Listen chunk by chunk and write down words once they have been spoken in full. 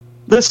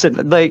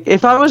Listen, like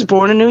if I was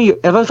born in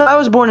if I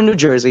was born in New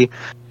Jersey,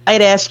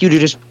 I'd ask you to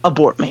just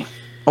abort me.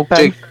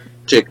 Okay?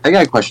 Jake, I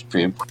got a question for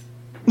you.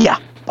 Yeah,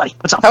 buddy.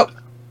 What's up?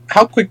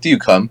 How quick do you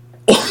come?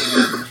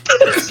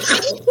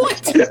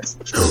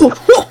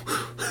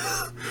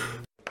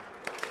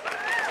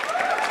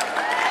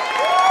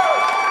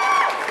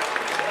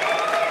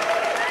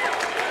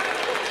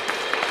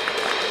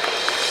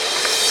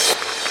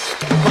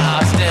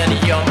 Boston,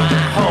 you're my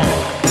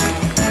home.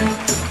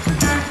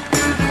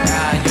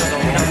 You're the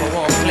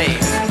 #1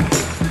 place.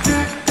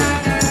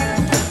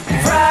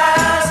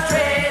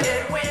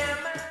 Frustrated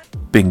women.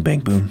 Bing, bang,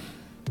 boom.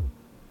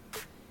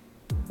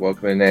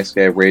 Welcome to Nice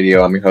Guy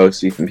Radio. I'm your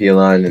host, Ethan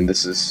Pilon, and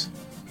this is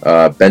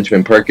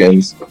Benjamin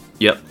Perkins.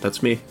 Yep,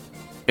 that's me.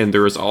 And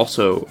there is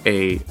also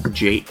a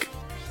Jake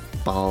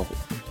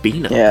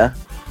Balbino. Yeah,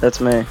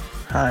 that's me.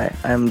 Hi,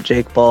 I'm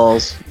Jacob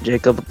Balls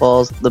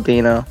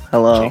Labino.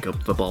 Hello.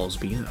 Jacob the Balls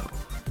Bino.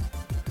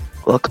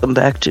 Welcome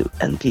back to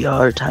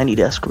NPR Tiny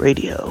Desk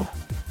Radio,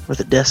 where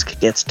the desk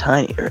gets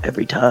tinier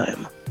every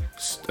time.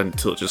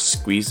 Until it just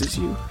squeezes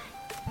you.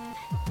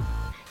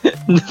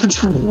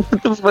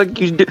 What the fuck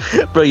you do?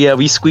 Bro, yeah,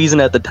 we squeezing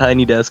at the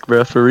tiny desk,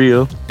 bro, for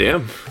real.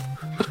 Damn.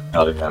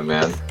 Oh yeah,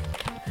 man.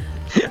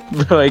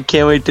 Bro, I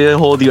can't wait to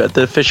hold you at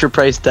the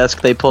Fisher-Price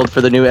desk they pulled for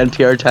the new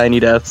NPR Tiny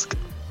Desk.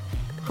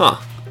 Huh.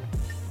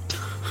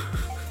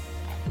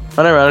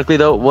 Unironically,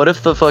 though, what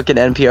if the fucking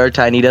NPR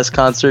Tiny Desk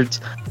concerts,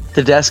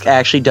 the desk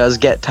actually does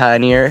get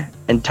tinier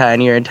and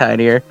tinier and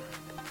tinier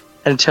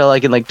until,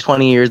 like, in,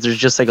 20 years, there's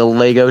just, a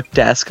Lego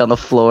desk on the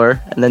floor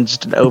and then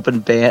just an open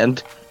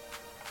band?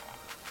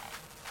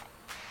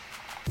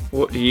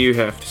 What do you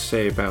have to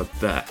say about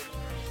that,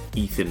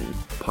 Ethan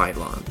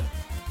Pylon?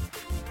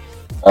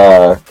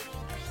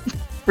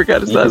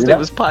 Forgot his You last hear name that?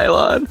 was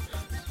Pylon.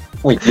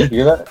 Wait, did you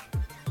hear that?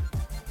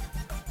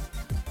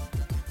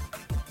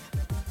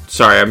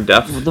 Sorry, I'm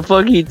deaf. What the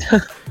fuck he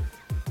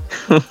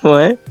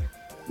What?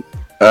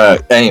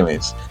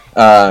 Anyways.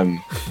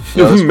 Man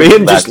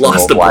just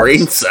lost a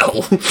brain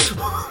cell.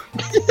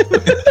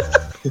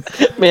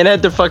 Man, I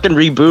had to fucking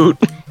reboot.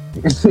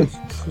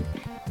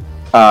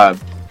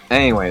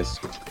 Anyways.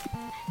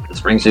 This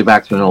brings me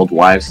back to an old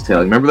wives' tale.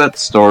 Remember that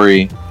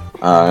story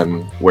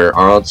where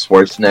Arnold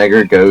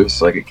Schwarzenegger goes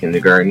to, a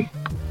kindergarten?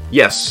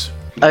 Yes.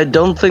 I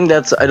don't think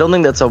that's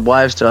a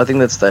wives' tale. I think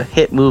that's the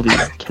hit movie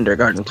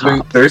Kindergarten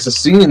Cop. There's a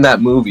scene in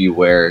that movie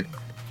where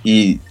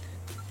he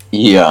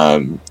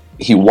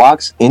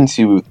walks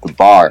into the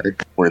bar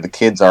where the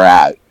kids are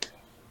at,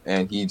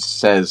 and he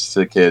says to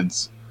the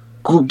kids,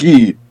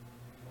 "Cookie."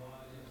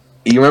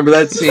 You remember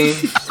that scene?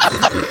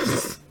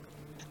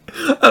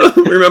 I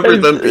don't remember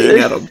them being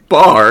at a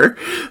bar.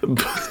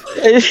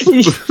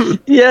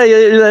 yeah,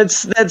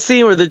 that's that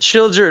scene where the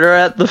children are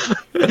at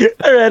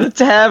a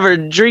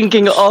tavern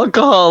drinking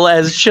alcohol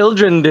as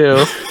children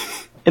do,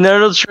 and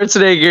Arnold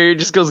Schwarzenegger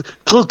just goes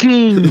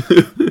cookie.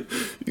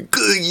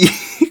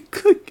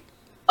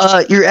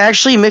 You're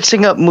actually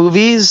mixing up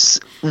movies.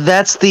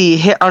 That's the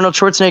hit Arnold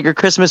Schwarzenegger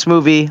Christmas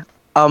movie.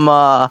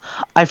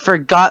 I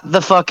forgot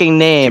the fucking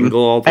name.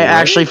 Jingle All the I Way?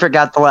 actually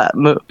forgot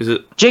the Is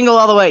it? Jingle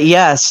All the Way.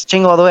 Yes,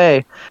 Jingle All the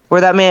Way. Where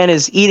that man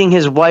is eating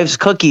his wife's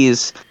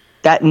cookies.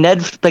 That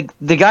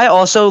the guy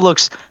also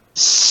looks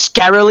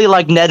scarily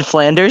like Ned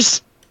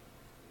Flanders.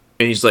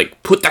 And he's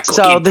like, put that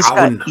cookie So this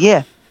down. guy,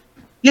 yeah,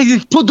 you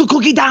put the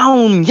cookie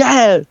down.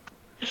 Yeah,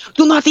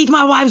 do not eat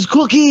my wife's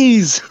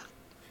cookies.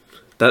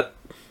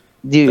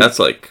 Dude, That's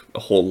a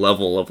whole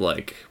level of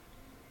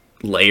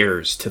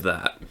layers to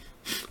that.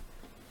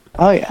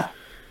 oh yeah.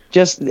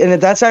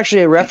 And that's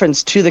actually a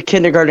reference to the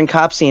Kindergarten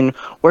Cop scene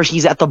where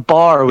he's at the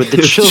bar with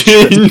the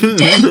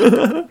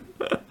children.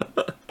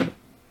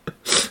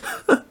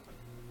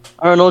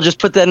 Arnold just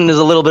put that in as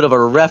a little bit of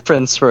a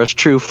reference for us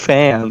true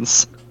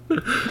fans. Yeah,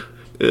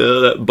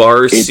 that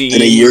bar scene.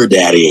 It's your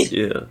daddy.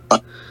 Yeah.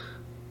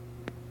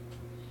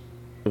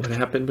 What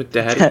happened with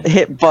That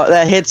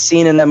Daddy? hit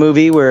scene in that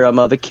movie where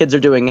the kids are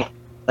doing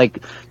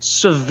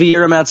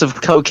severe amounts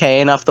of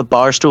cocaine off the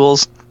bar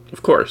stools.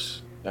 Of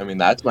course. I mean,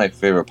 that's my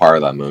favorite part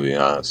of that movie,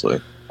 honestly.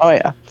 Oh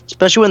yeah,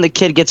 especially when the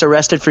kid gets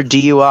arrested for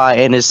DUI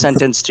and is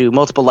sentenced to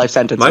multiple life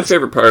sentences. My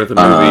favorite part of the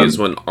movie is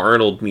when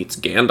Arnold meets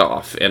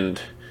Gandalf and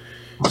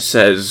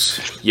says,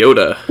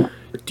 Yoda,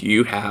 do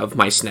you have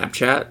my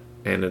Snapchat?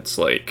 And it's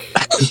like...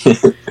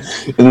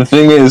 And the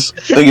thing is,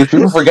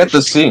 people forget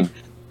this scene.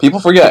 People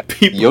forget.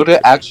 Yoda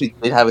actually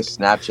did have a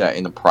Snapchat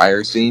in the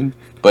prior scene,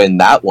 but in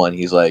that one,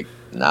 he's like,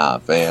 nah,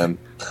 fam,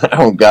 I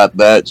don't got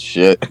that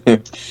shit.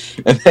 And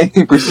then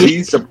he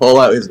proceeds to pull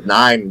out his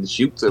 9 and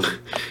shoots him.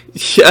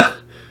 Yeah.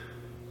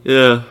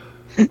 Yeah.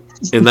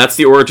 And that's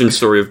the origin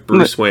story of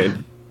Bruce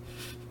Wayne.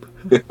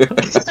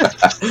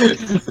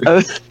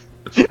 I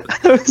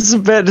was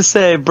about to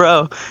say,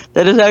 bro,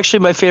 that is actually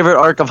my favorite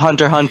arc of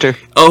Hunter x Hunter.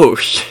 Oh,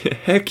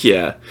 heck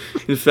yeah.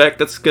 In fact,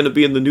 that's going to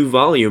be in the new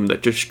volume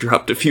that just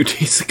dropped a few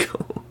days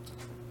ago.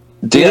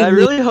 Yeah, I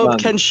really hope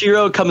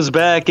Kenshiro comes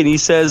back and he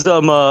says,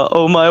 oh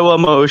my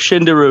wamo,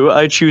 Shinderu,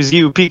 I choose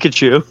you,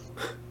 Pikachu.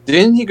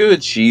 Didn't he go to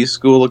cheese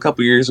school a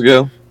couple years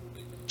ago?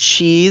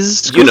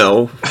 cheese. You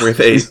know, where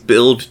they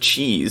build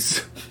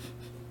cheese.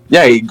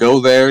 Yeah, you go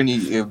there and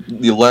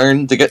you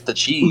learn to get the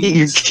cheese. Get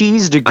your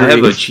cheese degree. I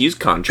have a cheese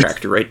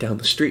contractor right down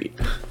the street.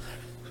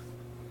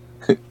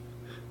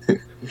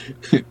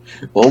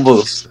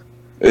 Almost.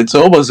 It's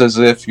almost as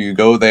if you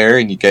go there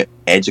and you get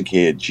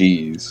educated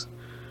cheese.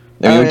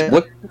 I mean, yeah.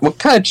 what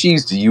kind of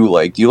cheese do you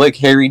like? Do you like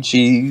hairy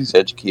cheese,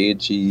 educated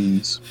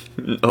cheese,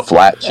 No.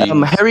 flat cheese?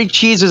 Harry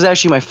Cheese is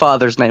actually my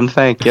father's name.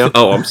 Thank you.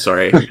 Oh, I'm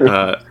sorry.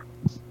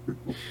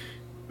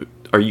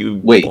 Are you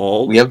Wait,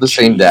 bald? we have the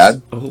same Cheese?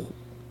 dad? Oh,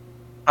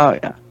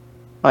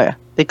 Oh yeah.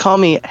 They call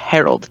me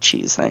Harold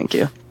Cheese. Thank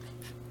you.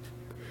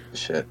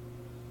 Shit.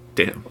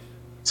 damn.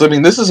 So I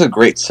mean, this is a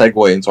great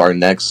segue into our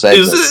next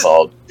segment Is it?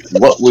 called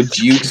 "What Would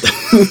You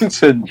Do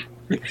to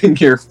in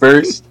Your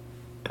First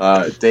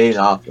Day in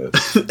Office?"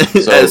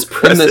 So As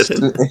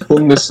president.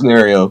 in this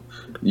scenario,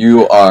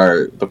 you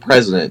are the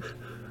president,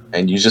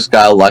 and you just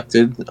got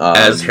elected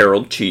As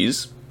Harold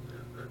Cheese.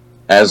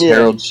 as Yeah.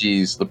 Harold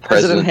Cheese, the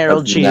President president Harold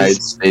of the Cheese.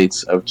 United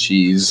States of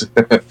cheese.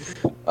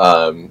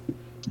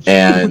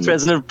 And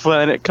President of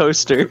Planet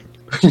Coaster.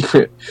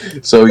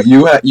 so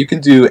you can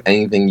do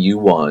anything you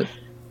want.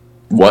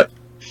 What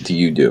do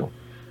you do?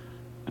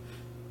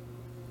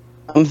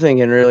 I'm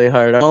thinking really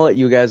hard. I'm gonna let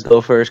you guys go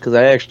first because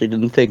I actually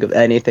didn't think of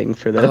anything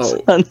for this.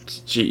 Oh,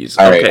 jeez.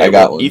 All right, Okay, I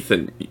got well, one.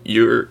 Ethan,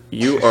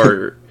 you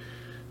are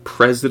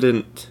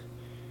president.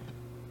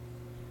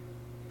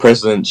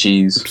 President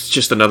Cheese. It's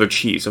just another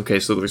cheese. Okay,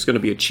 so there's going to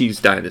be a cheese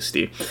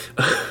dynasty.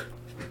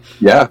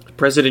 Yeah.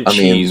 President I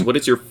mean- Cheese, what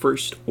is your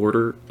first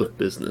order of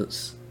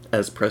business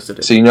as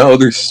president? So you know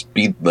there's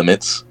speed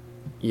limits.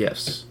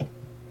 Yes.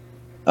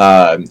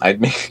 I'd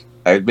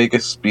make a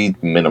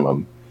speed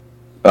minimum.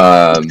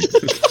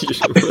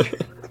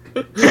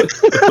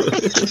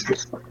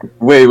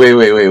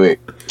 Wait.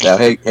 Now,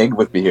 hang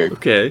with me here.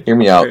 Okay. Hear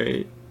me out.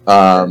 Great.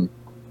 The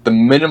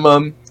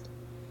minimum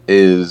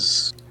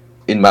is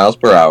in miles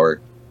per hour,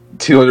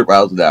 200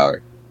 miles an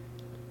hour.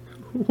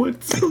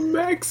 What's the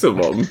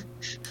maximum?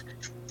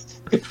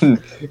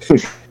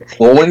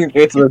 Well, when you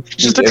get to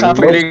Just a cop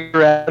getting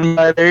around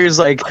by there. He's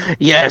like,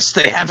 yes,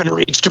 they haven't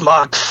reached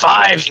Mach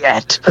 5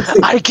 yet.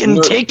 I can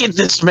No. take it,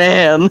 this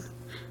man.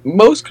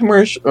 most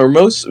commercial or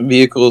most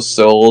vehicles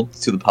sold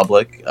to the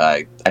public,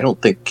 I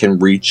don't think can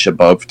reach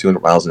above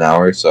 200 miles an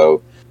hour.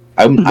 So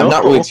I'm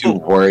not really too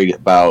worried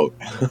about.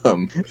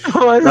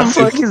 Why the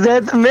fuck is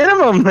that the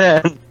minimum,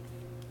 then?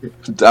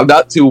 I'm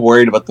not too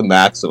worried about the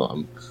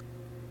maximum.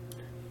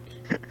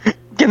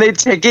 Can they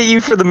ticket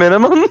you for the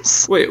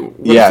minimums? Wait, what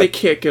Yeah. if they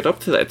can't get up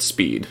to that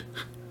speed?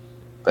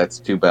 That's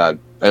too bad.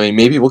 I mean,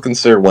 maybe we'll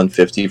consider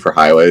 150 for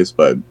highways,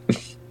 but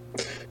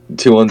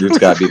 200's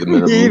got to be the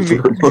minimum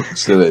for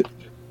most of it.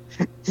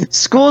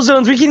 School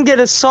zones, we can get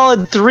a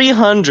solid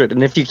 300,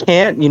 and if you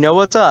can't, you know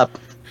what's up.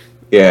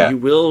 Yeah. You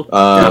will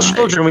Um, die.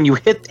 Children, when you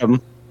hit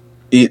them.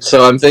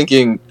 So I'm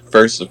thinking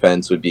first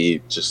offense would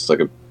be just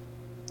like a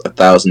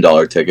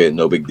 $1,000 ticket,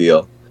 no big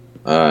deal.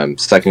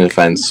 Second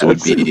offense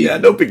would be Yeah,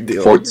 no big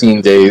deal.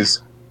 14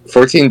 days.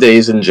 14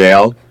 days in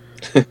jail.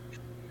 And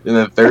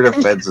the third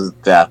offense is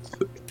death.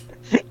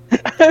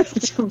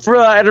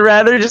 Bro, I'd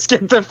rather just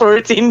get the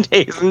 14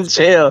 days in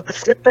jail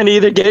than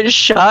either get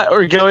shot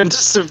or go into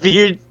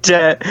severe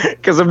debt,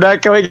 because I'm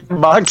not going to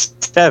box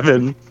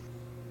 7.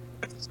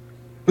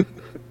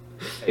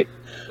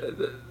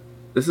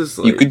 This is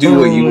like, You could do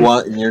what you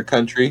want in your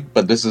country,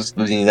 but this is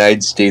the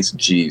United States of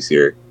cheese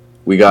here.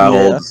 We gotta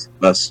Yeah. hold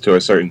us to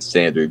a certain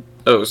standard.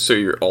 oh, so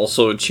you're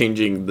also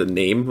changing the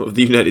name of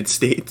the United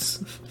States?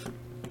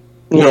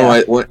 You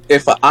know,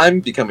 if I'm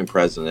becoming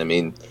president, I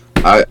mean,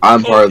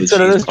 I'm part of the So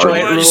cheese this party.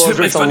 joint I just rule hit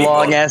my it's a funny bone.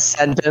 long ass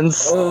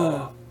sentence.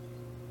 Oh,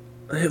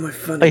 I hit my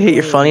funny. I hit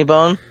your funny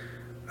bone.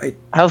 I-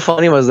 How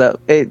funny was that?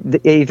 Hey,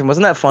 Ethan,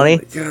 wasn't that funny?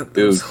 Yeah,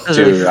 Dude, was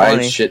really I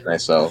funny. shit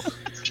myself.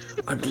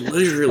 I'm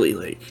literally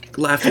like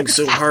laughing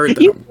so hard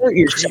that You I'm hurt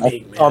yourself,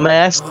 screaming, man.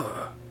 dumbass.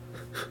 Oh.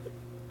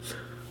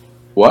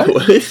 What?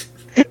 What?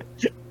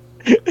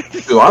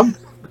 Dude, I'm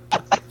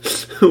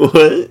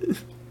What?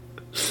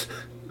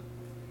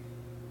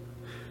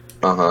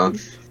 uh-huh.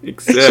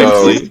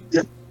 Exactly.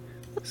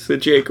 So,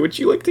 Jake, would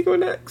you like to go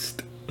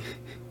next?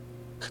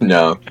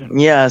 No.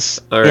 Yes,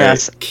 All right,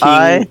 yes. King-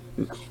 I,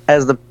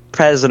 as the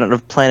president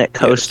of Planet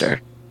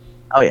Coaster.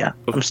 Oh yeah,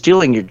 I'm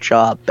stealing your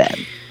job,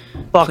 Ben.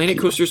 Fuck Planet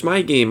you. Coaster's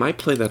my game. I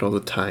play that all the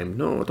time.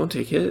 No, don't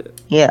take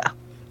it. Yeah.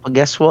 Well,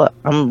 guess what?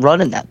 I'm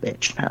running that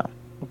bitch now.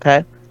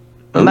 Okay.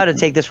 I'm about to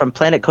take this from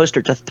Planet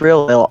Coaster to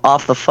Thrillville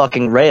off the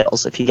fucking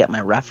rails. If you get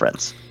my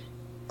reference.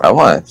 I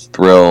want to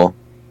thrill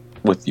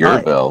with your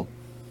Hi. bill.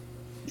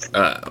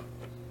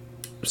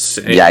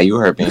 Same. Yeah, you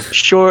heard me.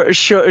 Sure,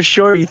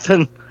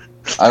 Ethan.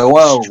 I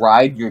want to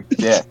ride your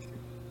dick.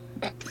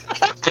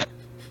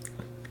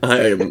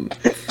 I'm.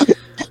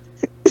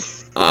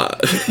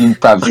 You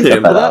probably Yeah,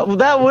 cut that out. Well,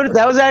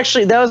 that was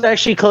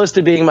actually close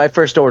to being my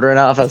first order in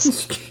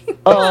office.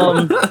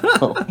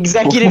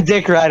 Executive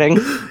dick riding.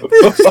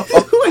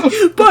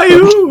 By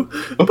who?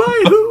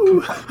 By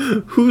who?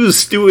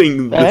 Who's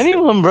doing this?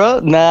 Anyone, bro?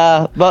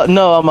 Nah, but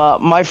no.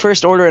 My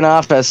first order in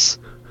office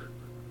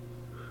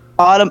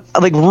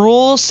like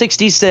rule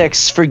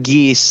 66 for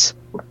geese.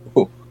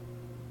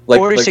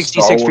 Order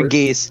 66 for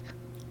geese.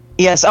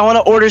 Yes, I want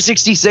to order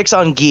 66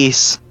 on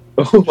geese.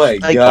 Oh my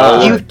Like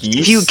god.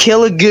 if you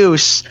kill a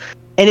goose,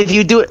 and if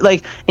you do it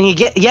like, and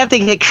you have to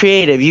get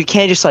creative. You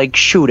can't just like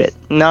shoot it.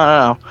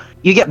 No.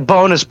 You get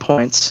bonus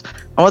points.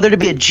 I want there to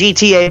be a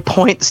GTA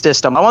point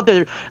system. I want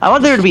there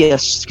to be a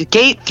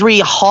Skate 3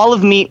 Hall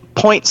of Meat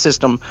point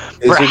system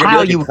for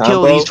how you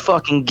kill these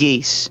fucking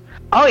geese.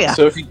 Oh yeah.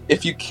 So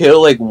if you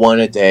kill like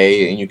one a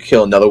day and you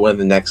kill another one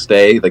the next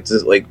day, like this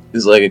is like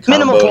a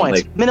combo. Minimal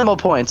points. Like, Minimal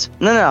points.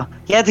 No.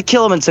 You have to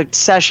kill them in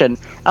succession.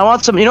 I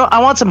want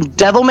some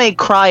Devil May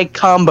Cry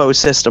combo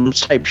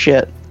systems type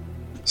shit.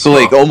 so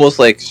like almost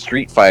like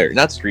Street Fighter,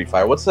 not Street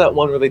Fighter. What's that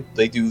one where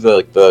they do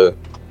the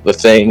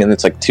thing and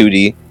it's like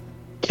 2D?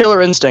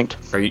 Killer Instinct.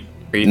 Are you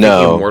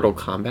No. thinking Mortal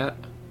Kombat?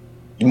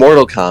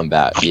 Mortal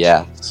Kombat,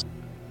 yeah.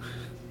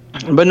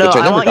 But no, Which I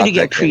I never want you got to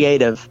get that game.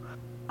 creative.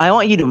 I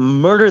want you to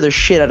murder the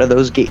shit out of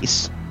those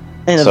geese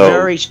in a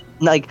So-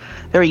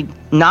 very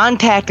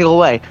non-tactical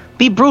way.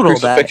 Be brutal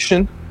about it.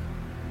 Crucifixion.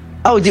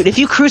 Oh, dude, if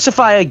you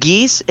crucify a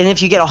geese and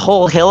if you get a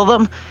whole hill of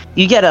them,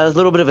 you get a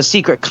little bit of a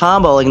secret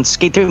combo like in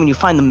Skate 3 when you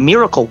find the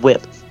Miracle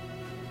Whip.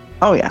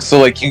 Oh yeah. So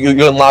like you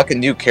unlock a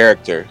new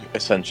character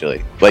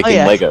essentially, like Oh, in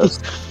yeah. Legos.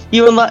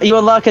 You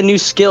unlock a new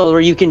skill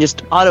where you can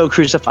just auto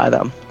crucify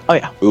them. Oh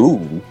yeah.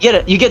 Ooh.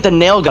 You get the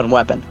nail gun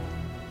weapon.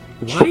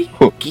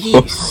 Why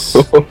geese?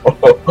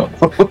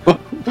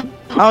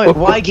 Oh,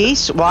 why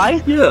geese?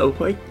 Why? Yeah,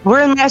 why?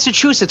 We're in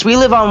Massachusetts. We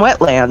live on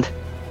wetland,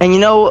 and you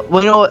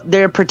know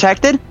they're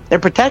protected. They're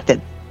protected.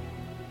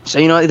 So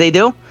you know what they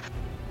do?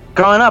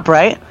 Growing up,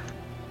 right?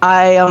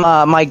 My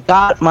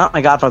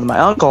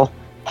uncle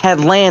had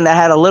land that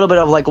had a little bit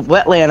of like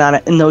wetland on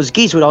it, and those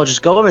geese would all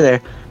just go over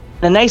there,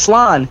 a nice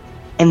lawn,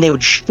 and they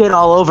would shit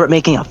all over it,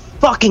 making a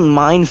fucking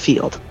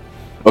minefield.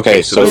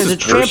 Okay, so There's a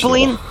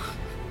trampoline.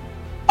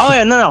 Oh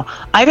yeah, no.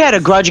 I've had a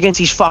grudge against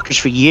these fuckers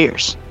for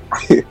years.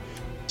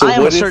 So I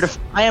am what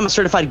I am a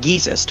certified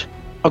geeseist.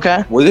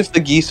 Okay. What if the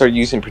geese are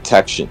using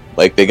protection?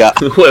 Like they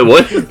got Wait,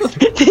 what?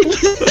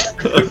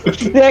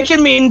 That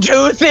can mean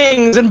two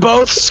things, and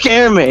both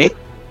scare me.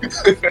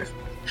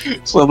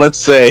 so let's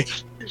say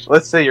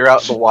you're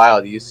out in the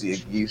wild, you see a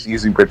geese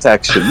using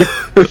protection.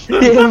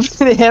 They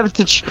have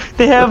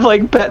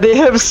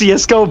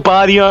CS:GO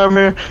body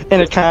armor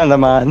and a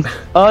condom on.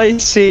 Oh, I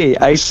see.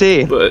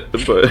 But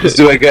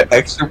Do I get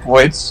extra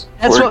points?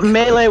 That's for- what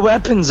melee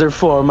weapons are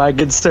for, my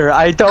good sir.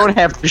 I don't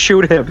have to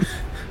shoot him.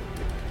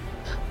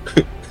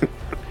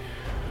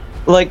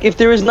 Like, if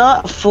there is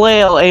not a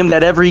flail aimed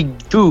at every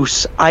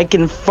goose I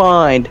can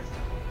find,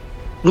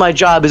 my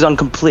job is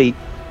incomplete.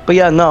 But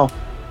yeah, no.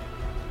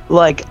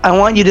 Like, I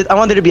want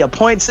there to be a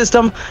point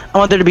system. I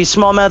want there to be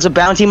small amounts of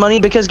bounty money,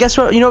 because guess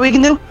what? You know what we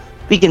can do?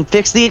 We can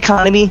fix the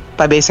economy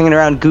by basing it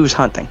around goose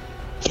hunting.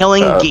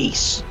 Killing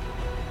geese.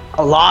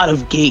 A lot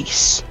of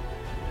geese.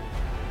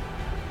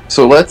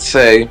 So let's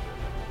say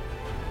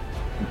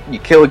you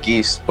kill a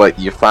geese, but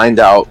you find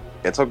out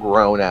it's a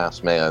grown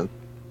ass man.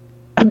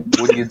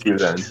 What do you do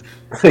then?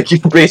 Like you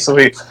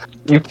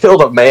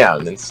killed a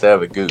man instead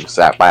of a goose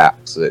by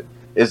accident.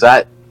 Is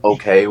that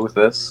okay with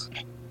this?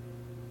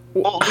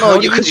 Well, no,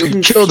 because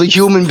you killed a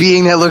human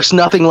being that looks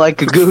nothing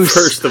like a goose.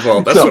 First of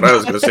all, that's what I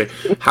was gonna say.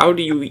 How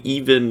do you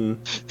even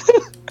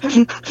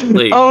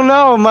like? Oh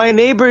no, my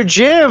neighbor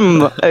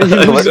Jim. I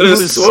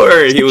was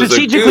swore he was a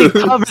strategically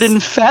goose. covered in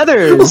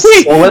feathers.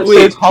 Well, let's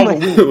say it's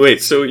Halloween.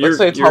 Wait, so Let's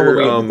say it's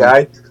Halloween,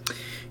 guy.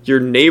 your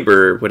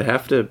neighbor would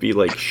have to be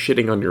like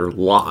shitting on your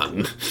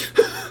lawn.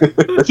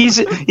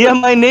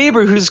 My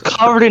neighbor who's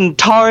covered in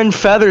tar and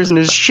feathers and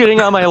is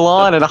shitting on my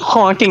lawn and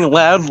honking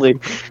loudly.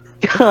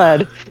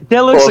 God,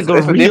 that looks like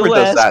a real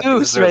ass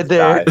goose right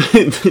there.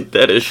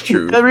 That is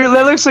true. That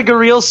looks like a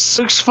real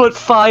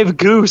 6'5"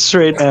 goose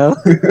right now.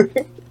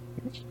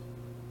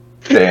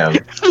 Damn.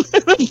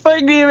 The fuck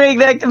do you make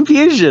that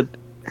confusion?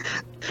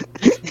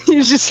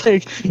 He's just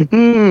like,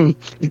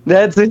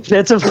 that's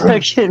a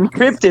fucking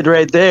cryptid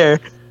right there.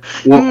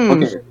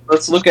 Well, okay,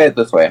 let's look at it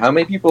this way. How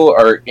many people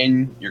are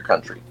in your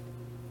country?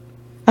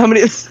 How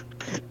many?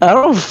 I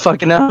don't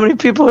fucking know how many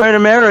people are in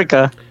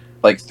America.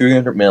 Like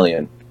 300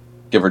 million,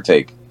 give or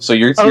take. So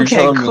you're Okay,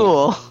 telling me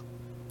cool.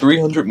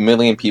 300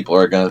 million people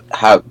are gonna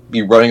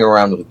be running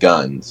around with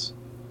guns.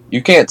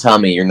 You can't tell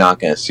me you're not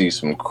gonna see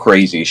some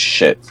crazy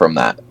shit from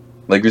that.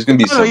 Like there's gonna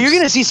be No, some. you're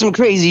gonna see some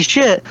crazy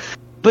shit.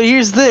 But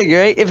here's the thing,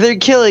 right? If they're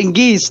killing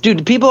geese,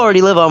 dude, people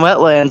already live on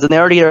wetlands, and they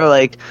already are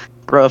like,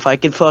 bro, if I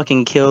could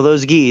fucking kill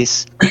those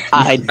geese,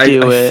 I'd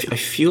do it. I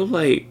feel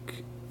like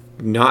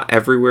not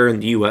everywhere in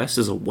the U.S.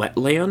 is a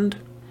wetland.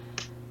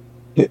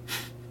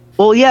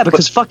 Well, yeah,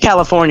 because fuck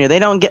California. They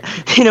don't get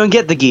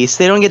the geese.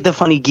 They don't get the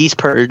funny geese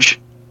purge.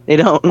 They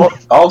don't. Well,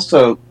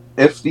 also,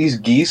 if these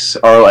geese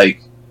are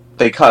like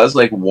they cause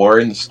like war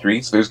in the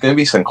streets, there's gonna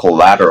be some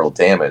collateral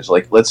damage.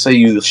 Like let's say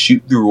you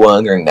shoot through one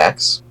of their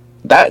necks.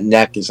 That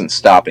neck isn't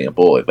stopping a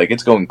bullet. Like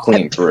it's going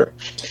clean through.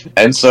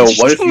 And so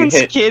what if you This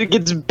hit? kid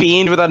gets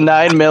beamed with a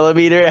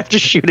 9mm after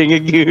shooting a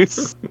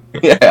goose?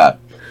 Yeah.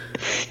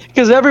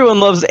 Because everyone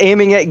loves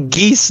aiming at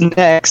Geese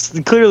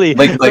next. Clearly,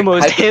 Like the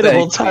most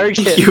hittable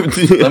hypothetically,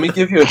 target. Let me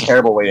give you a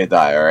terrible way to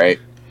die, alright?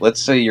 Let's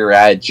say you're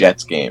at a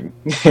Jets game,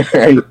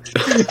 right?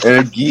 And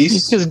a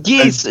Geese... Because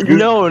Geese,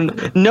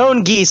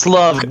 known Geese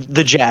love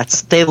the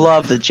Jets. They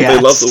love the Jets. They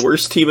love the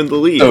worst team in the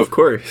league, So- of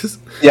course.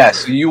 Yeah,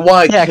 so you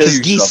want to Yeah, kill 'cause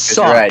yourself Geese because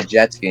you're at a suck.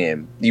 Jets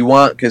game. You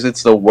want, because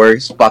it's the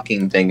worst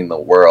fucking thing in the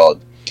world.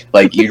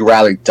 Like, you'd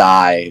rather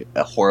die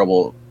a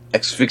horrible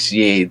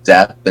asphyxiated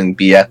death than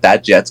be at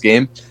that Jets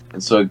game.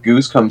 And so a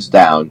goose comes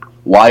down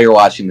while you're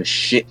watching the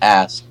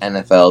shit-ass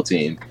NFL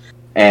team.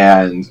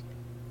 And,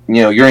 you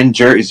know, you're in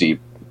Jersey,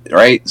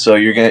 right? So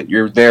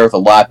you're there with a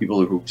lot of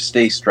people who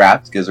stay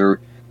strapped because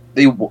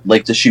they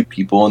like to shoot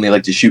people and they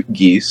like to shoot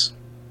geese.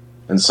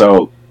 And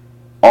so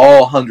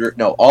all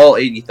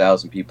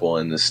 80,000 people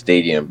in the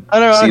stadium I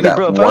don't see know, that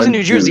bro. If I was in one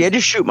New Jersey, goose. I'd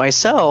just shoot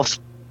myself.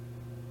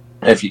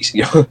 If you,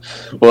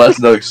 well, that's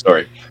another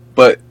story.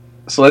 But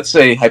so let's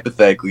say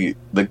hypothetically,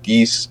 the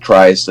geese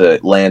tries to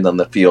land on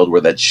the field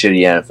where that shitty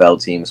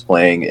NFL team's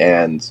playing,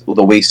 and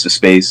the waste of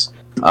space.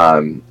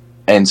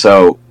 And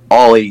so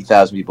all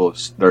 80,000 people,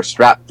 they're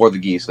strapped for the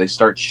geese. They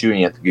start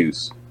shooting at the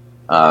goose.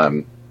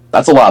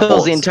 That's a lot of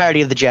Kills the bullets.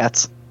 entirety of the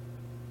Jets.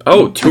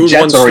 Oh, The two in one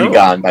Jets already stone.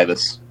 gone by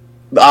this.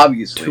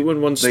 Obviously, Two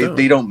in one stone.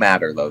 they don't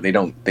matter though.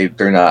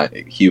 They're not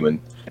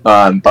human.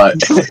 But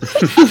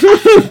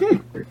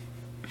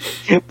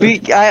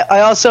I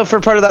also, for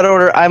part of that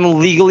order, I'm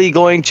legally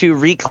going to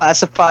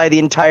reclassify the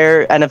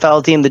entire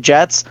NFL team, the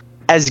Jets,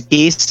 as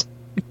Geese.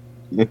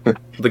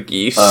 The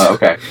geese.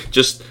 okay.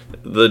 Just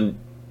the.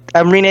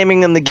 I'm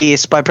renaming them the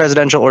Geese by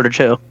presidential order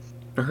 2.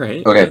 All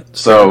right. Okay,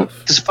 so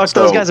Because fuck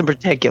So- those guys in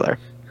particular.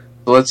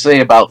 So let's say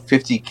about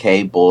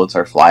 50k bullets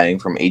are flying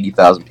from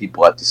 80,000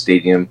 people at the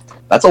stadium.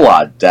 That's a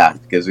lot of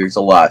death because there's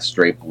a lot of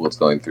stray bullets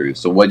going through.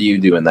 So what do you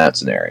do in that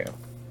scenario?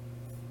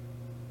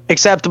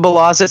 Acceptable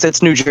losses,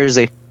 it's New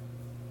Jersey.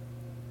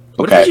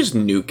 What Okay. if you just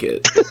nuke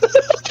it?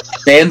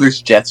 And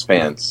there's Jets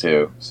fans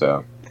too.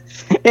 So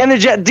And the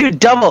Jet, dude,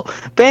 double.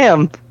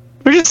 Bam.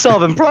 We're just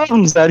solving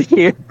problems out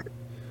here.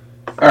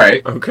 all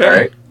right, Okay. all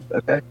right,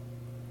 okay,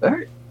 all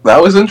right.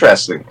 That was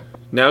interesting.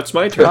 Now it's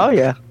my turn. Oh,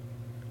 yeah.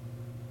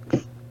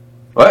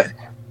 What?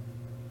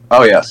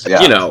 Oh yes,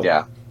 yeah, You know.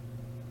 yeah.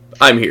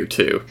 I'm here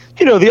too.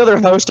 You know, the other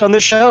host on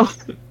this show?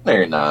 No,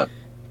 you're not.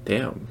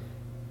 Damn.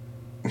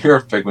 You're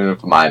a figment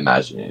of my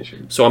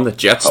imagination. So I'm the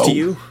Jets Oh. to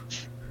you?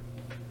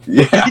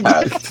 Yeah,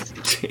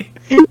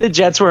 The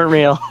Jets weren't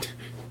real.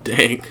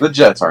 Dang. the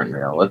Jets aren't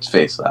real. Let's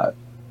face that.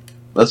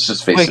 Let's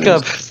just face Wake it.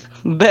 up.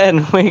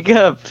 Ben, wake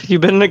up.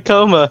 You've been in a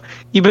coma.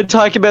 You've been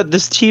talking about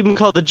this team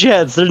called the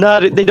Jets. They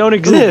don't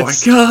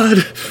exist. Oh my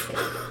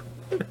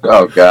god.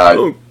 Oh god.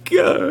 Oh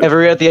god.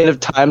 Every at the end of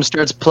time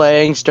starts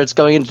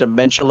going into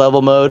dementia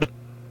level mode.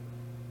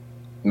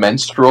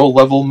 Menstrual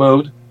level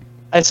mode.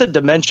 I said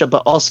dementia,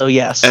 but also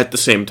yes. At the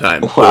same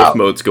time, Wow. both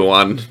modes go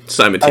on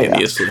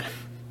simultaneously.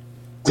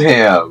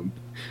 Damn.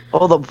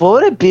 Hold up, what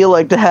would it be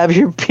like to have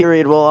your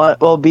period while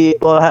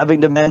having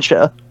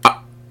dementia?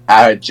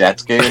 At a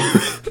Jets game?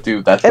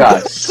 Dude, that's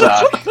gotta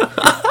suck.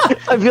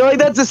 I feel like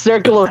that's a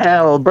circle of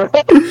hell, bro.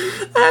 At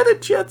a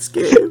Jets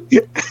game.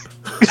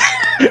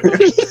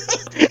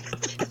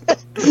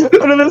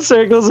 One of the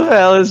circles of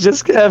hell is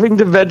just having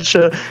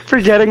dementia,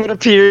 forgetting what a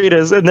period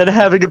is, and then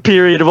having a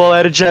period while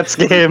at a Jets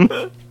game.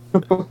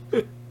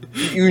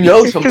 You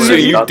know something. So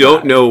you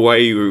don't know why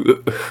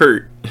you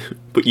hurt,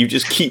 but you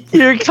just keep.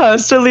 You're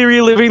constantly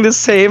reliving the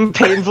same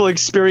painful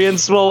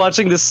experience while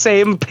watching the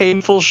same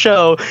painful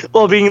show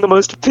while being in the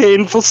most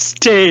painful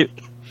state.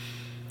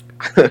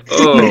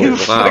 Oh,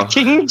 wow.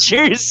 Fucking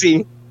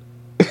Jersey.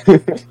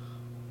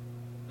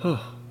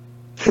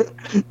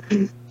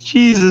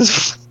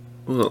 Jesus.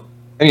 Well,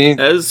 I mean,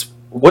 as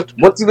what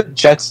do the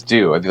Jets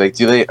do? Are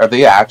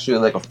they actually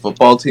like a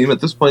football team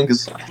at this point?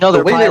 Because No, the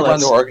they're way they run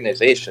pilots. their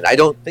organization, I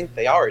don't think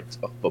they are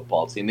a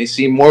football team. They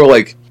seem more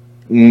like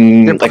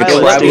They're like a pilots.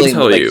 Let me traveling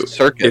tell like, you,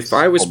 circus. if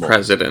I was almost.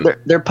 president,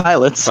 They're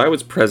pilots. if I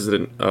was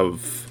president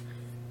of,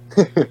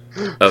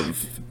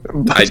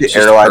 I just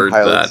Airline heard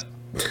pilots. that.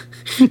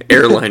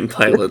 Airline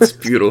pilots,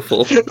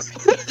 beautiful.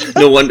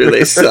 No wonder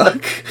they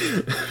suck.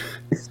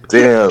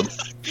 Damn.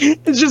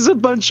 It's just a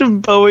bunch of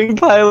Boeing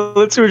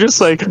pilots who are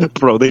just like,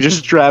 bro, they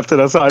just drafted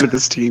us out of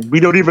this team. We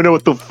don't even know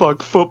what the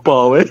fuck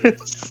football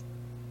is.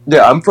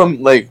 Yeah, I'm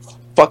from like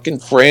fucking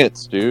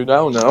France, dude. I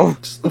don't know.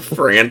 Just the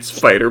France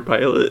fighter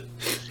pilot.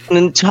 An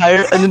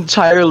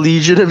entire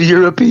legion of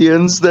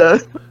Europeans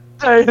that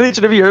entire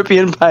legion of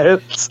European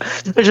pilots.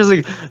 They're just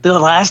like, the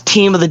last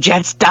team of the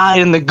Jets died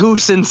in the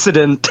Goose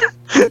incident.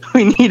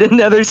 We need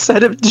another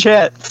set of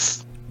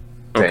Jets.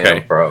 Okay.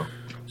 Damn, bro.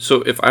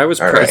 So if I was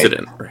All right.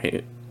 president,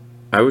 right,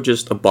 I would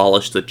just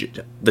abolish the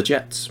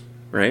Jets,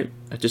 right?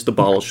 I just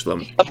abolish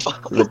them,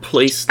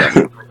 replace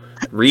them,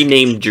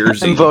 rename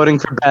Jersey, I'm voting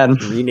for Ben.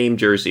 rename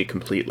Jersey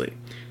completely,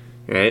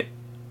 right?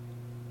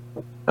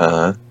 Uh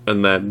huh.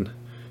 And then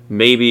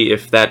maybe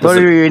if that What are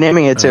doesn't, you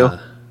renaming it to?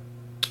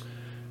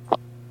 uh,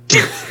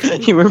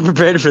 You weren't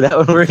prepared for that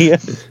one, were you?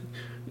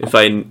 if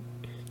I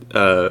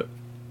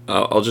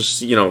I'll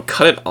just,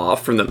 cut it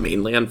off from the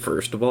mainland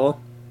first of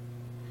all.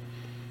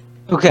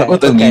 Okay, How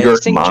about the New okay.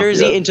 York Sink Mafia?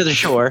 Jersey into the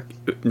shore.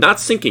 Not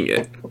sinking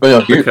it, But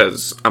no, here,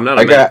 because I'm not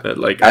I I have a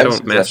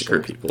don't massacre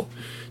suggestion. people.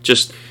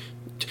 Just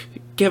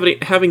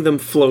having them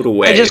float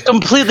away. I just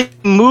completely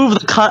move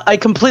I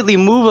completely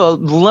move a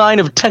line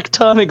of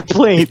tectonic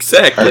plates,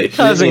 Exactly.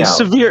 causing Hear me out.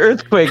 severe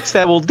earthquakes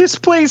that will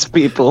displace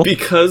people.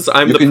 Because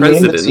I'm You the can name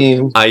the president,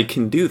 team- I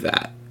can do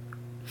that.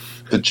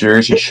 the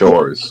Jersey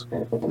Shores.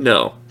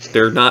 No,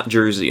 they're not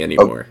Jersey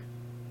anymore.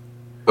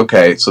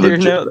 Okay, so They're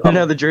the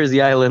now the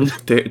Jersey Island.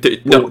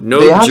 No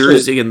they have to-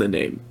 Jersey in the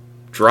name.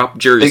 Drop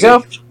Jersey.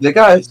 they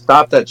gotta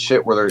stop that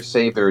shit where they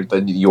say they're the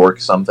New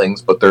York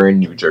somethings, but they're in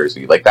New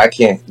Jersey. Like that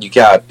you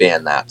gotta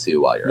ban that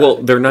too while you're Well, at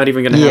it. they're not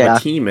even going to Yeah. have a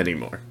team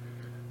anymore.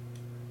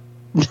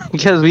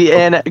 because we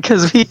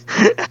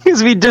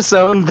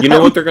disowned them. You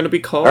know what they're going to be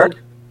called?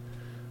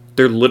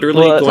 They're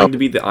literally What? going to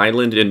be the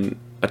island in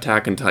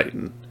Attack on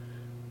Titan,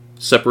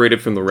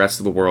 separated from the rest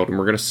of the world, and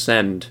we're going to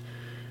send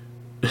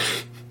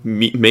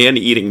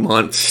man-eating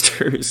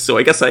monsters. So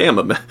I guess I am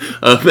a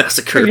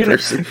massacre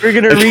person. We're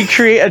gonna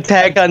recreate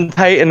Attack on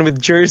Titan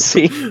with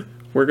Jersey.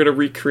 We're going to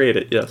recreate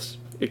it, yes.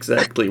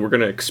 Exactly. We're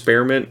going to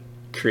experiment,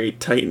 create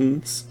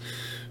titans.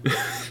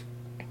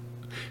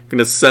 Going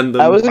to send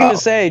them... I was gonna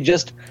say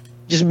just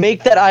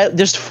make that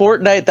just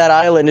Fortnite that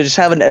island and just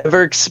have an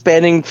ever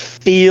expanding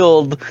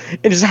field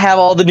and just have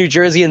all the New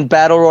Jersey in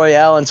battle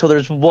royale until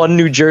there's one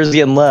New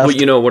Jerseyan left. Well,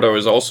 you know what I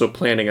was also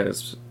planning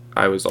is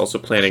I was also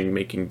planning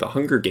making the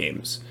Hunger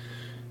Games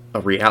a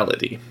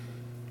reality,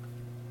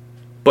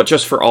 but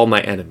just for all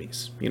my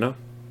enemies.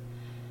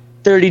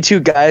 32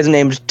 guys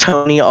named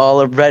Tony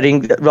all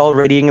reading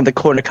in the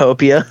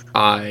cornucopia.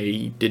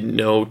 I didn't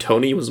know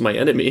Tony was my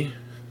enemy.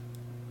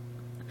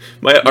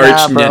 My Nah,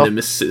 arch bro.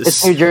 nemesis,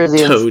 It's New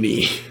Jerseyans.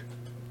 Tony.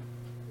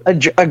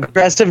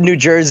 Aggressive New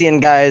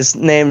Jerseyan guys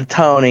named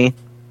Tony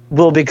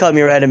will become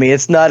your enemy.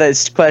 It's not a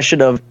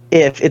question of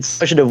if, it's a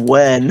question of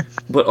when.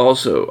 But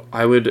also,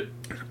 I would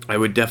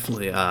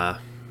definitely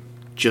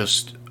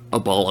just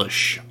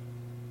abolish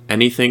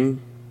anything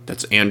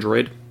that's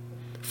Android.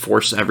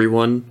 Force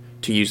everyone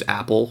to use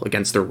Apple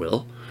against their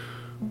will.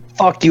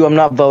 Fuck you, I'm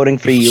not voting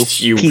for you,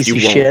 piece of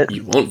won't, shit.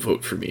 You won't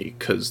vote for me,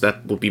 because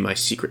that will be my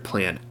secret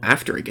plan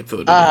after I get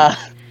voted Uh,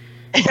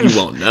 in. You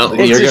won't know.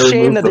 It's You're a gonna shame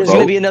remove that the there's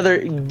going to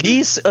vote?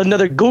 be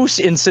another goose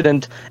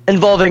incident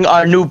involving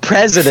our new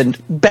president,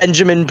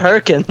 Benjamin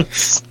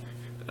Perkins.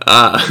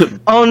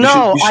 Oh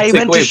no, you should I take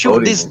meant to away shoot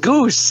voting. this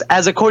goose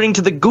as according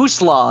to the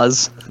goose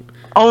laws.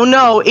 Oh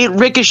no, it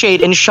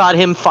ricocheted and shot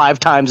him 5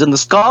 times in the There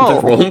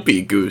skull. won't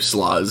be goose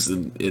laws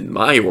in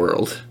my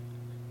world.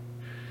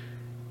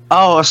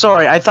 Oh,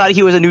 sorry, I thought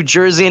he was a New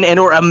Jerseyan and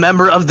or a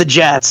member of the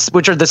Jets,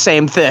 which are the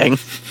same thing.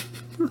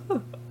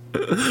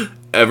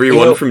 Everyone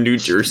You know- from New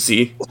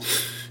Jersey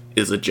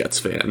is a Jets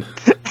fan.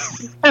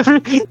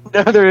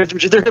 No, they're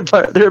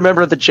a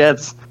member of the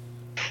Jets.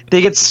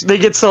 They get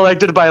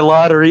selected by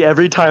lottery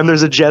every time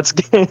there's a Jets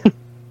game.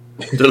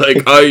 They're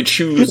like, I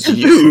choose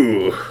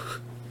you.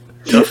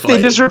 To They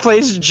fight. just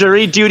replaced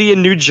jury duty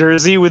in New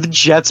Jersey with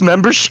Jets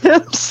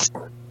memberships.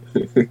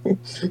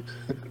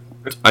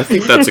 I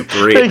think that's a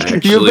great,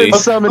 Like, you've actually. been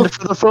summoned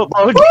for the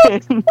football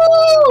game.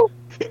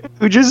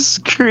 Who just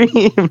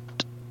screamed?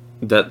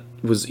 That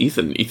was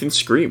Ethan. Ethan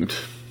screamed.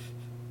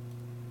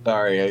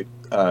 Sorry,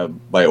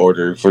 my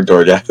order for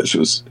DoorDash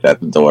was at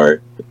the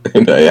door,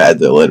 and I had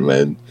to let him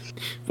in.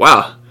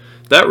 Wow,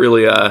 that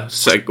really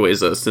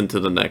segues us into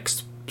the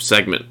next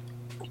segment,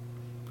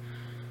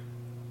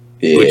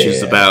 Yeah. which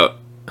is about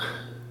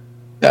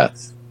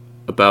death.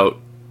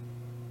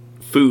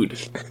 food.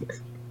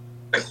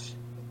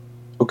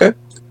 Okay.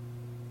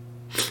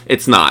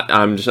 It's not.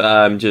 I'm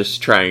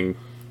just trying.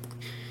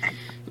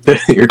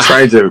 You're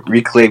trying to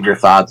reclaim your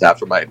thoughts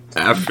after my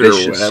After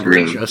vicious whatever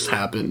scream. just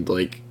happened,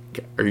 like,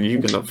 are you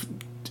gonna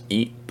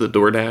eat the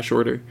DoorDash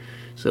order?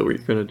 Is that what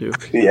you're gonna do?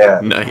 Yeah.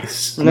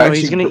 Nice. No, Actually-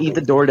 he's gonna eat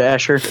the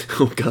DoorDasher.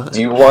 Oh God.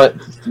 Do you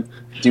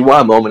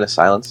want a moment of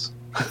silence?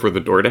 For the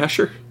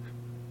DoorDasher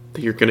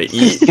that you're gonna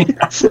eat.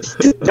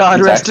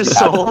 God rest his It's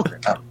soul.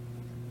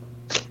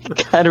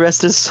 actually God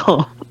rest his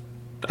soul.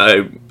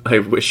 I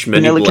wish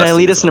many. Can I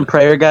lead us in a blessings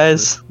prayer,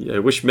 guys? on it. Yeah, I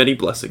wish many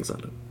blessings on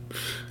it.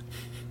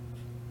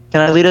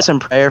 Can I lead us in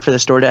prayer for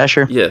this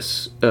DoorDasher?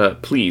 Yes,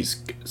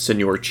 please,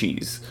 Senor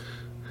Cheese.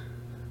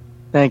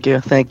 Thank you.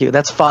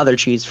 That's Father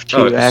Cheese for Oh,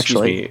 you, excuse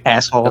actually, me.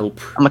 asshole. Help.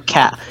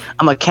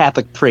 I'm a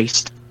Catholic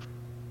priest.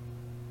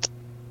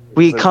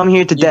 We come here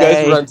You guys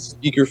today. were on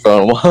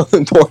speakerphone while the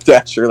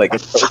DoorDasher like a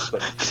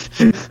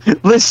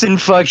Listen,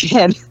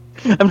 fucking.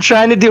 I'm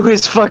trying to do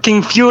his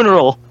fucking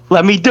funeral.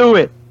 Let me do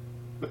it.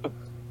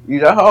 You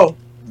know how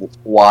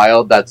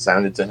wild that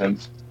sounded to him?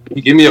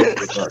 He gave me a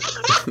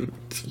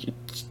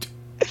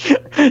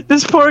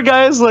This poor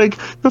guy is like,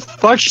 the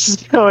fuck is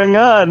going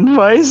on?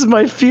 Why is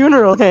my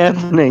funeral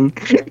happening?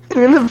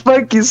 Who the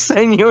fuck is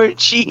Senor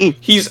Cheese?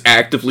 He's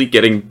actively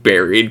getting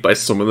buried by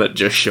someone that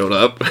just showed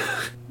up.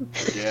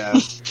 Yeah.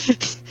 He's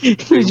just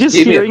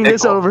Give me a hearing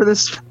this pickle. over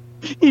this.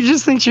 He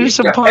just thinks you're Give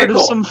some me a part of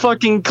pickle. some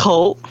fucking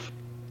cult.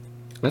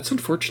 That's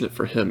unfortunate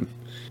for him.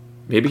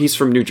 Maybe he's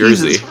from New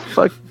Jersey.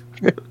 Fuck.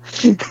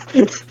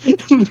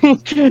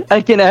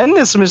 I can end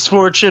this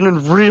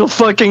misfortune real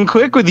fucking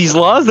quick with these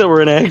laws that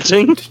we're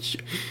enacting.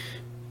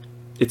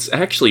 It's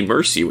actually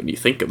mercy when you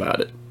think about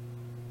it.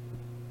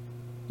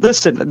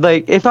 Listen,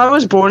 like if I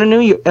was born in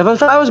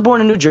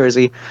New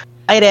Jersey,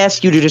 I'd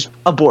ask you to just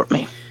abort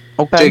me.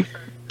 Okay?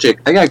 Jake,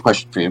 I got a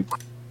question for you.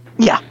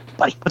 Yeah,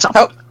 buddy. What's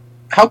up?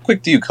 How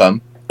quick do you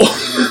come?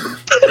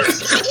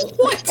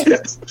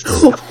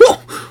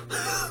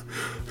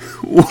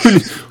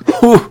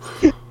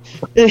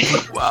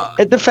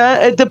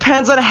 It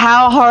depends on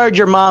how hard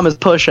your mom is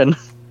pushing.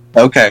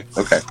 Okay.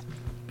 Nice.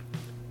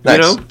 You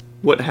know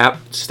what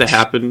has to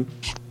happen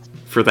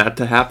for that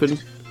to happen?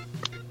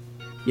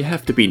 You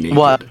have to be naked.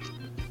 What?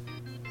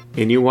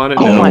 And you want to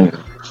Oh know my.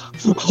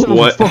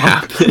 what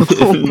happens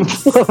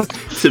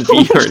to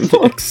be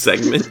our next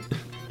segment?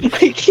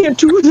 I can't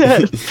do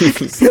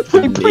that.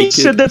 My priest Naked.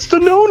 said that's the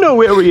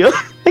no-no area.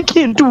 I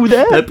can't do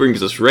that. That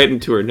brings us right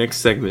into our next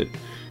segment,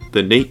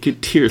 the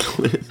Naked Tier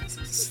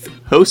List,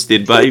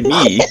 hosted by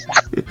me.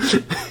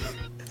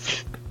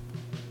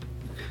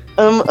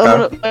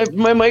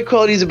 My mic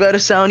quality is about to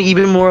sound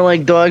even more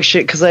like dog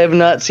shit because I have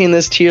not seen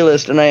this tier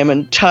list and I am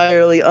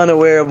entirely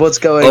unaware of what's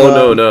going on.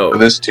 Oh no!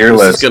 This tier This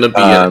list is gonna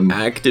be an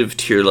active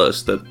tier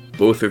list that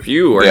both of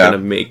you are gonna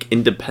make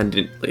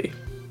independently.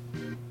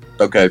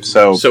 Okay,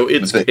 so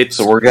it's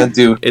so we're gonna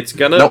do. It's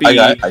gonna No, be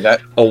I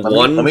got. a let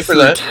 1 me through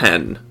present.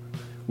 10.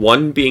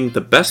 1 being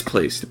the best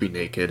place to be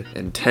naked,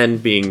 and 10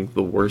 being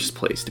the worst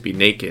place to be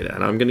naked.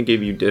 And I'm gonna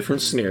give you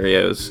different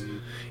scenarios,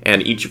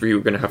 and each of you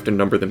are gonna have to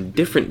number them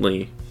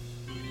differently.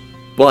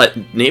 But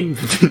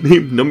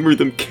number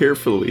them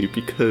carefully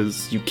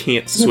because you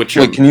can't switch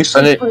them. Wait, can you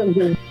send it?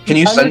 Can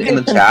you send it in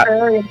the chat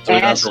so we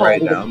don't have to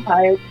write it down?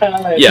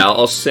 Yeah,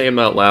 I'll say them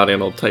out loud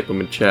and I'll type them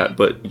in chat,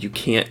 but you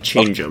can't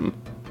change them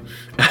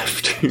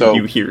after So-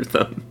 you hear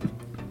them.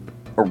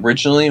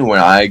 Originally, when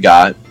I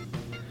got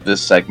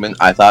this segment,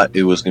 I thought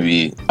it was gonna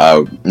be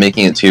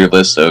making a tier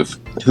list of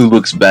who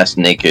looks best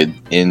naked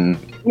in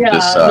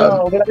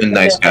in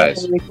Nice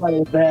Guys.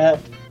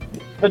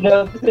 But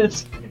no,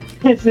 this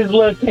is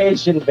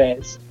location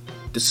based.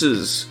 This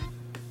is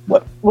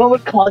What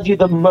would cause you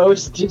the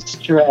most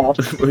distress?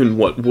 and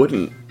what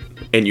wouldn't,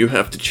 and you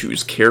have to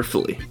choose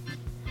carefully.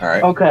 All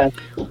right. Okay,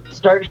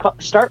 start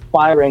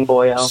firing,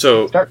 boyo.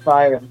 So- start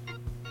firing.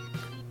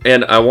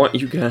 And I want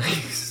you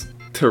guys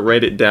to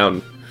write it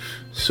down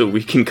so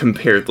we can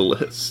compare the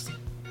list.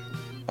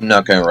 I'm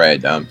not gonna write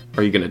it down.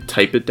 Are you gonna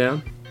type it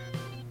down?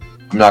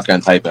 I'm not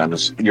gonna type it. I'm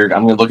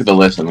gonna look at the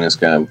list. And I'm just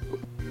gonna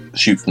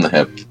shoot from the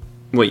hip.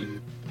 Wait,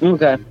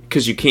 Okay,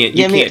 because you can't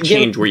Give me-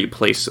 change where you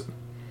place them.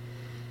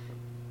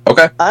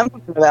 Okay. I'm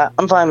fine with that.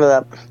 I'm fine with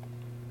that.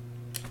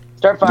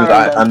 Start firing.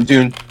 Because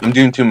I'm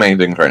doing too many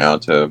things right now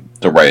to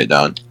write it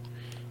down.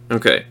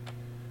 Okay,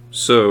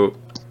 so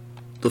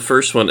the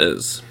first one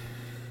is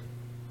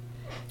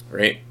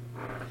right.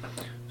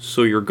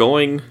 So you're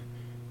going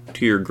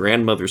to your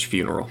grandmother's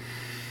funeral,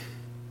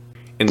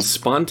 and That's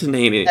fair.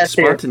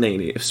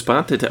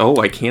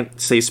 I can't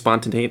say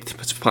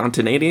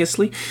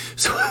spontaneously.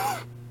 So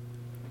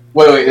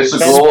Wait. Is the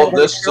goal of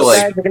this to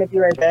like? We're gonna be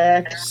right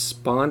back.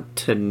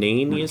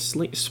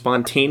 spontaneously,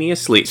 Spontaneity,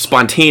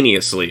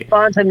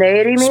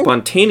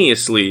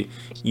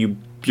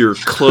 your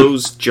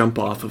clothes jump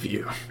off of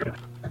you,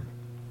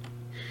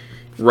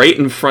 right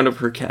in front of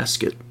her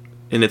casket,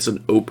 and it's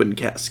an open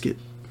casket.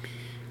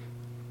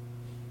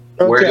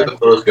 Where did the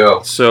clothes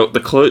go? So the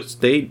clothes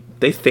they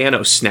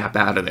Thanos snap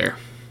out of there,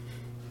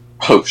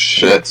 Oh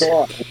shit!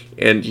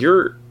 and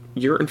you're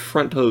in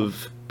front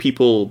of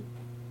people,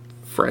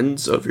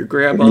 friends of your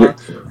grandma.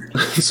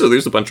 So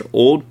there's a bunch of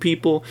old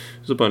people.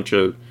 There's a bunch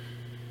of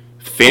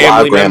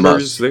family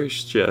members.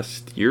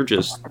 You're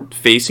just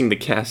facing the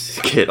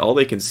casket. All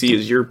they can see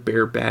is your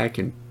bare back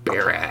and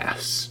bare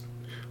ass.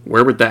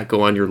 Where would that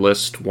go on your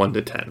list, 1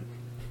 to 10?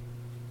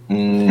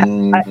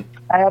 I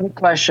have a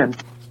question.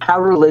 How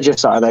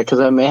religious are they? Because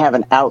I may have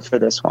an out for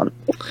this one.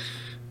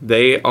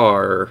 They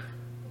are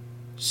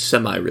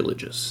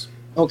semi-religious.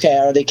 Okay,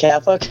 are they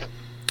Catholic?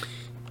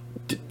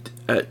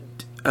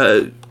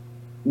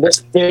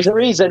 There's a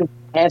reason.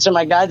 Answer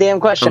my goddamn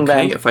question,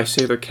 Okay, Ben. if I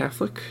say they're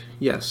Catholic,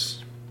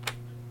 yes.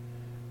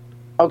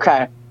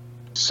 Okay,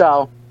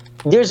 so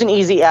there's an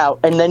easy out,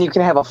 and then you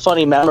can have a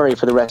funny memory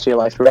for the rest of your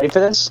life. You ready for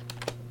this?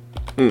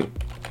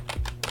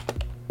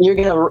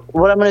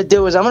 What I'm gonna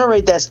do is I'm gonna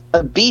rate this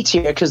a B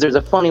tier because there's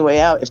a funny way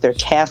out if they're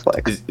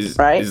Catholic,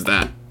 right? Is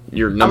that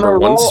your I'm number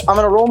one?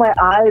 gonna roll my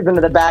eyes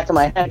into the back of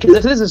my head because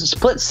if this is a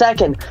split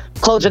second,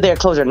 clothes are there,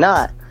 clothes are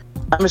not.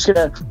 I'm just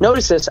gonna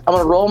notice this. I'm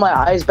gonna roll my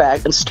eyes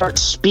back and start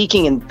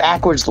speaking in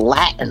backwards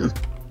Latin.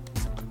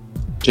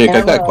 Jake,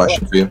 I got a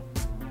question for you.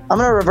 I'm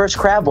gonna reverse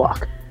crab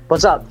walk.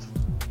 What's up?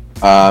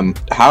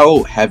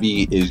 How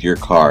heavy is your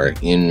car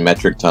in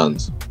metric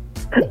tons?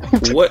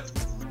 What?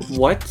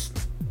 What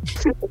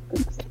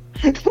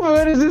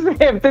does this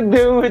have to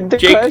do with the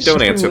Jake, question?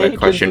 don't answer that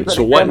question.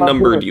 So what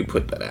number do you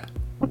put that at?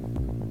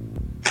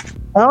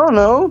 I don't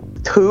know.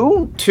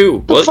 2?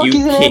 2. The Well, fuck you you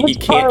gonna can't have you a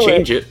can't toilet?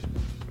 change it.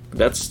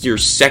 That's your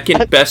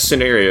second best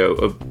scenario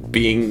of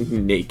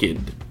being naked.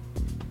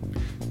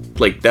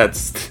 Like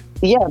that's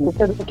Yeah,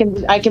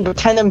 because I can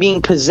pretend I'm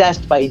being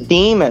possessed by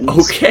demons.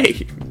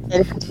 okay.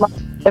 And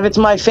if it's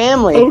my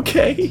family,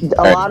 Okay.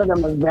 a lot of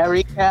them are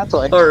very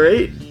Catholic. All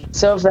right.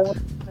 So if that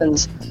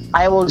happens,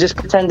 I will just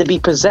pretend to be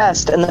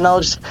possessed, and then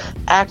I'll just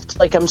act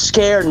like I'm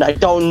scared and I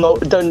don't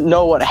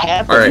know what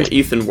happened. All right,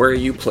 Ethan, where are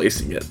you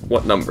placing it?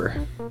 What number?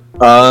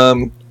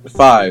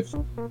 5.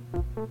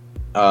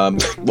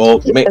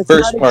 Well, It's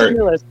first not a part.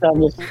 tier list,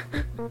 Thomas.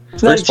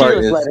 It's not a First part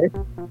tier list is-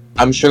 letter.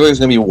 I'm sure there's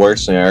gonna be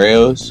worse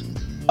scenarios.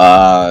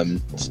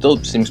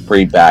 Still seems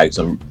pretty bad. 'Cause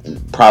I'm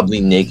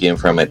probably naked in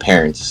front of my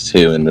parents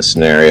too in this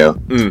scenario.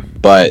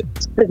 But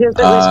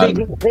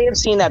They have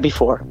seen that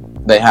before.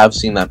 they have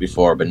seen that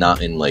before, but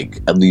not in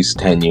like at least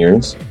 10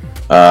 years.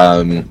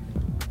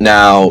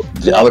 Now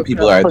the Yeah, other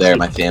people that are there, pussy.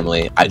 my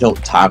family. I don't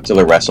talk to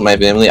the rest of my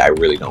family. I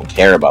really don't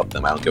care about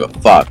them. I don't give a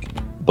fuck.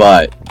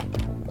 But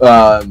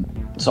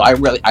so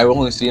I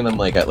only see them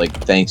like at like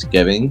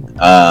Thanksgiving.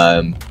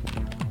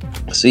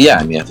 So yeah,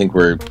 I mean, I think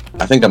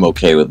I'm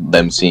okay with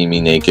them seeing me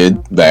naked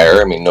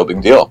there. I mean, no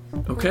big deal.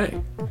 Okay.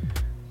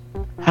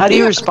 How do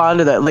you respond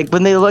to that? Like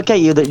when they look at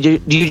you, do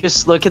you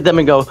just look at them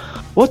and go,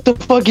 "What the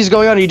fuck is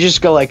going on?" Or you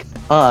just go like,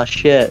 "Ah,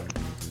 shit."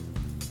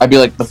 I'd be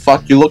like, "The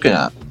fuck you looking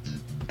at?"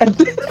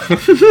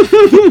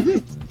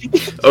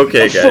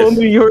 Okay, Full guys.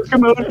 New Yorker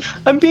mode.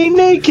 I'm being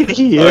naked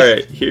here. All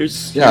right,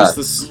 here's Yeah.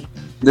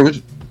 There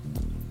was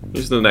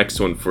here's the next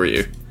one for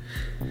you.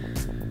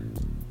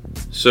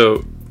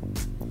 So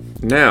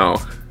now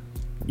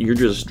you're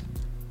just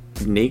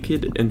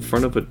naked in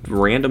front of a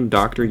random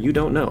doctor you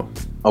don't know.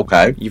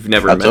 okay. You've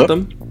never That's met it?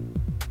 them,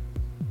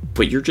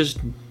 but you're just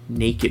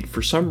naked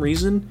for some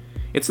reason.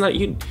 It's not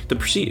you.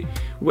 The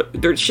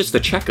there's just a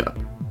checkup,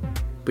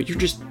 but you're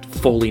just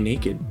fully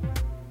naked.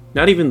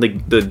 Not even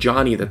the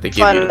Johnny that they give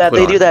you Fine to with that. put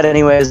They on. do that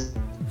anyways.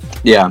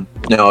 Yeah,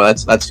 no,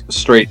 that's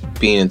straight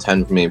being in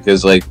 10 for me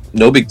because like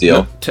no big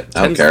deal. No,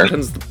 I don't care.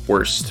 10's the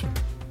worst.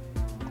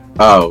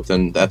 Oh,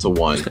 then that's a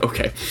 1.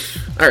 Okay,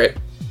 all right.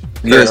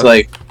 Because enough.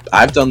 like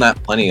I've done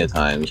that plenty of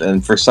times,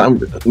 and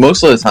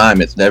most of the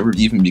time it's never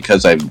even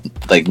because I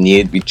like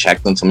needed to be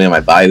checked on something on my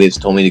body. They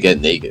just told me to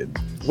get naked.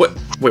 What?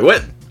 Wait,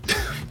 what?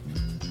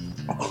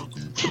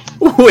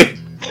 Wait.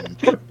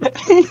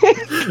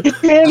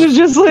 Man, there's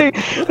just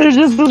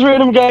this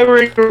random guy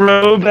wearing a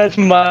robe that's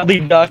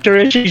mildly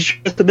doctorish. He's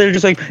just, they're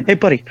just like, "Hey,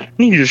 buddy, I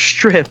need you to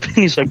strip." And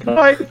he's like, "All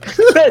right,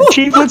 bet,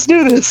 Chief, let's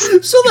do this."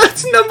 So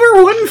that's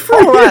number 1 for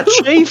All you. right,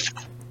 Chief.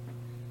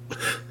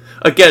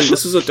 Again,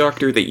 this is a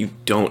doctor that you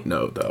don't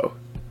know, though.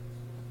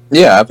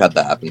 Yeah, I've had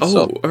that happen. Oh,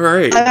 So all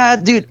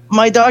right. Dude,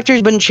 my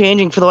doctor's been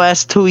changing for the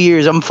last 2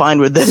 years. I'm fine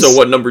with this. So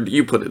what number do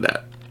you put it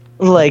at?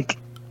 Like,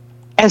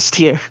 S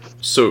tier.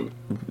 So,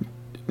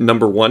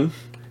 number 1?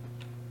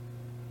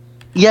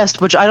 Yes,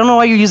 but I don't know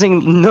why you're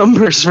using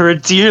numbers for a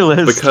tier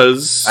list.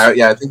 Because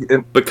yeah, I think we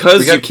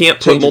you got can't put change it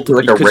to, multiple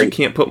like, a because you rate.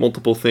 can't put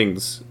multiple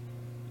things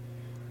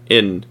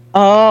in.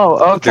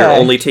 Oh, okay. They're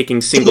only taking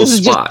single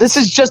spots. This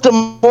is just a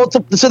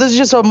multiple. So this is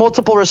just a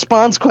multiple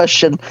response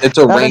question. It's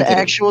a not ranking. an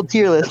actual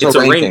tier list. It's a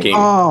a ranking. ranking.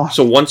 Oh.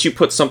 So once you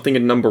put something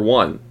in number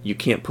 1, you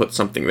can't put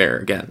something there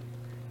again.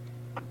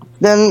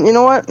 Then you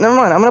know what? Never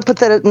mind. I'm gonna put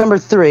that at number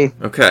 3,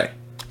 Okay.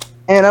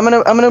 and I'm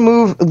gonna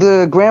move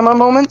the grandma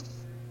moment.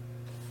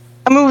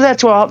 I move that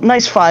to a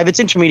nice 5. It's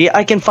intermediate.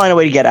 I can find a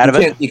way to get out of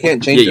it. You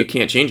can't Yeah, change you it.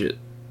 can't change it.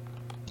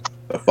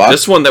 The fuck?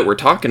 This one that we're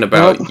talking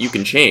about, Well- you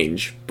can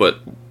change, but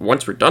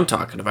once we're done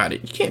talking about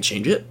it, you can't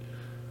change it.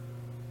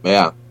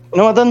 Yeah. You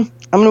know what? Then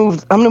I'm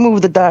gonna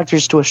move the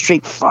doctors to a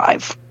straight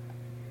 5.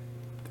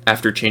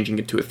 After changing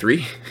it to a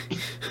 3.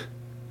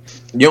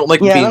 You don't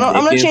like Yeah, being I'm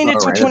gonna naked in change it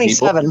front to a of random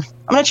people? 27.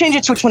 I'm gonna change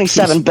it to a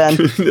 27, Ben.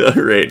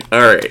 all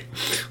right.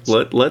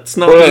 Let's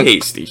not Wait, be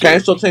hasty Can I here.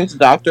 still change the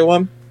doctor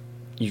one?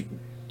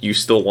 You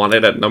still want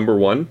it at number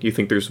 1? You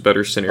think there's a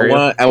better scenario?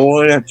 I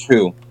want it at 2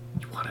 You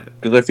want it?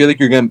 because I feel like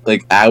you're gonna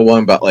like add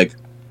one about like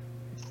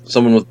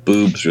someone with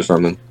boobs or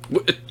something.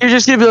 You're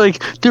just gonna be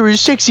like, "There is a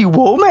sexy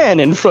woman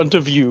in front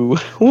of you.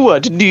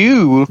 What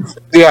do?"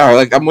 Yeah,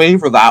 like I'm waiting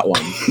for that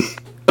one.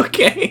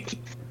 Okay.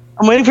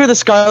 I'm waiting for the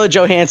Scarlett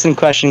Johansson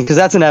question because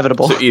that's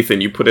inevitable. So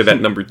Ethan, you put it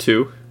at number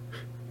 2?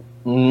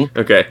 Mm-hmm.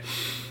 Okay.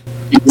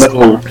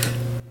 No.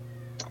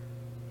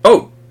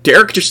 Oh,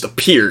 Derek just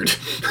appeared.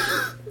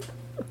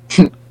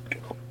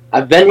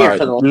 I've been here All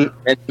for the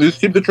right, let's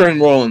keep the train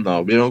rolling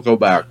though. We don't go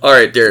back. All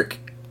right, Derek.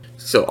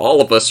 So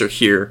all of us are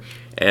here,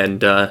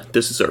 and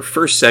this is our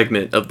first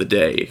segment of the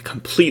day.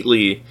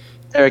 Completely.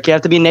 Eric, you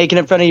have to be naked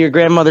in front of your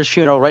grandmother's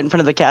funeral, right in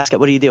front of the casket.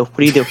 What do you do? What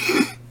do you do?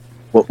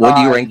 What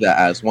do you rank that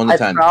as? 1 to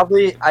 10.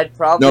 I'd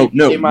probably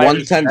No, pay my 1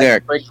 to 10, respects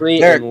Derek. quickly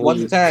Derek, and 1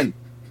 to leave. 10.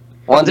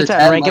 1 to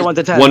 10. Rank it like, 1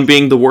 to 10. 1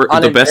 being the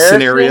on the best embarrassing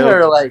scenario.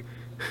 or like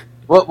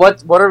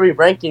what are we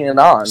ranking it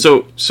on?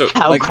 So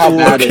How like, how cool.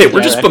 bad okay, is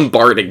we're just Derek.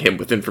 bombarding him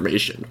with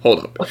information.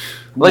 Hold up.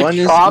 like one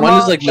is- trauma,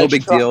 one is, like, no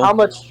big deal. How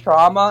much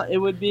trauma it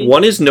would be?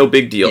 1 is no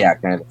big deal. Yeah,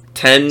 kind of.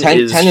 10, 10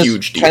 is 10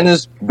 huge deal. 10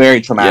 is very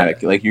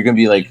traumatic. Like you're gonna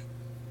be like,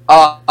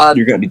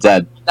 You're gonna be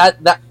dead.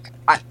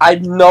 I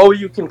know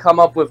you can come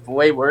up with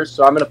way worse,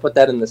 so I'm gonna put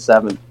that in the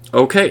 7.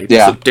 Okay,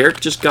 Yeah. so Derek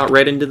just got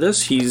right into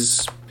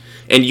this.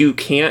 And you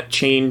can't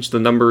change the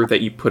number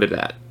that you put it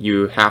at.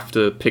 You have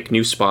to pick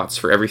new spots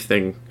for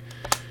everything.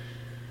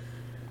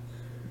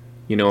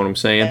 You know what I'm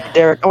saying?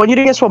 Derek, I want you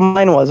to guess what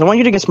mine was. I want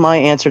you to guess my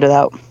answer to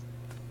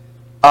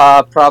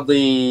that.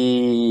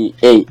 Probably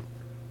 8.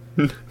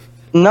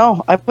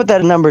 No, I put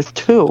that at number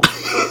 2.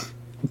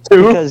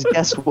 2? Because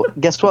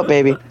guess what,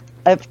 baby?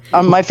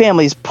 My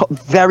family's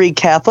very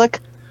Catholic.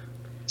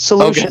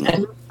 Solution.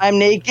 Okay. I'm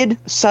naked,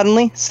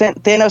 suddenly,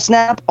 Thanos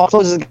snap, all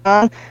clothes is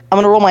gone. I'm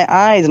gonna roll my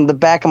eyes into the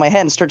back of my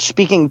head and start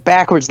speaking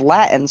backwards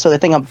Latin so they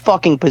think I'm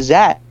fucking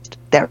possessed.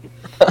 There.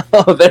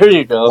 Oh, there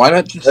you go. Why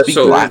not just speak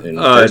So, Latin in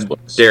the first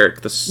place?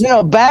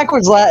 Derek,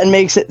 Backwards Latin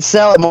makes it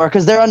sell it more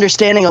because they're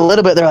understanding a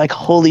little bit. They're like,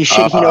 holy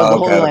shit, he knows the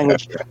holy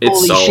language. It's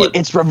Holy solid. shit,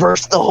 it's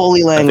reversed the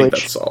holy I think language.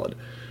 that's solid.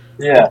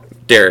 Yeah.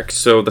 Derek,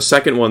 so the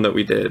second one that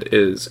we did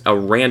is a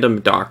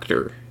random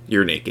doctor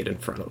you're naked in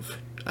front of.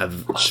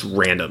 Just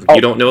random.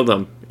 You don't know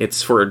them.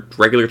 It's for a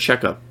regular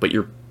checkup, but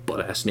you're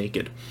butt-ass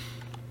naked.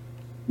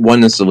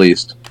 One is the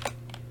least.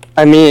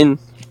 I mean,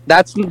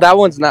 that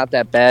one's not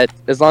that bad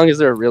as long as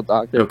they're a real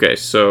doctor. Okay,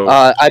 so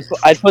I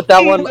put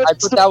that one. I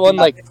put that one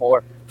like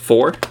 4.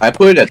 4? I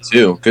put it at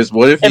 2 because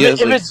what if he If,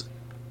 has it, like,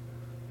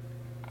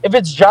 if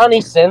it's Johnny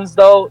Sins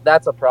though,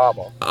 that's a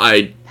problem.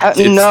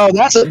 No,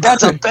 that's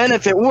a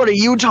benefit. What are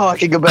you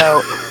talking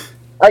about?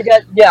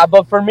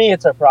 But for me,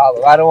 it's a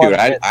problem. I don't want.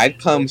 dude, I'd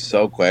come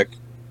so quick.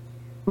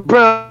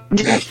 Bro,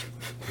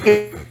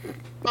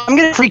 I'm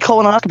getting free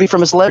colonoscopy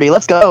from a celebrity.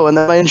 Let's go, and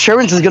then my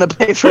insurance is gonna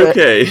pay for it.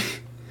 Okay.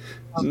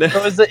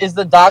 So is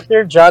the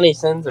doctor Johnny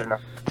Sins or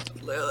not?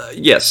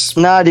 Yes.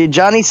 Nah, dude,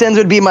 Johnny Sins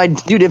would be my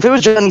dude. If it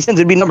was Johnny Sins,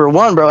 it'd be number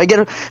 1, bro. I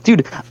get to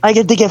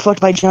get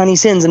fucked by Johnny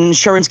Sins, and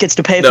insurance gets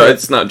to pay No, for it.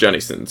 it's not Johnny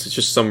Sins. It's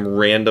just some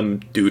random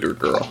dude or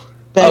girl.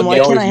 Ben, why they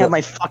can't I always have know-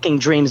 my fucking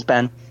dreams,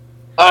 Ben?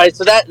 All right,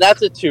 so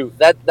that's a 2.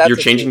 That's You're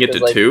a changing 2, it to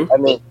 'cause, like, 2? I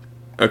mean,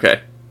 Okay.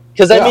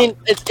 because Yeah. I mean,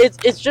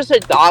 it's just a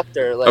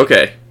doctor. Like,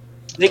 Okay.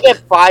 they get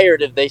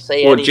fired if they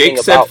say Well, anything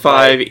Jake said about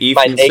 5, my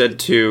Ethan naked- said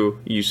 2,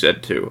 you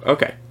said 2.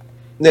 Okay.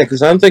 Yeah,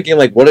 because I'm thinking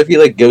like, what if he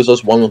like gives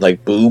us one with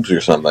like boobs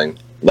or something?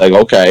 Like,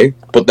 okay,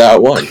 put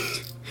that one.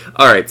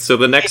 Alright, so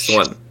the next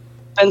one.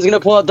 Ben's gonna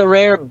pull out the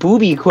rare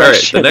booby Alright,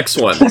 question. the next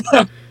one.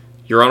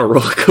 You're on a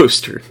roller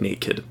coaster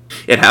naked.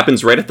 It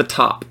happens right at the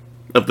top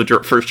of the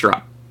first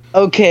drop.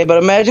 Okay, but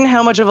imagine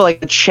how much of a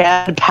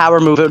Chad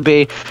power move it would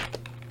be.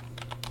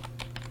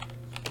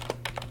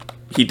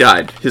 He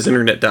died. His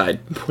internet died.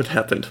 What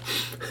happened?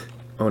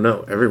 Oh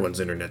no, everyone's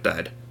internet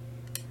died.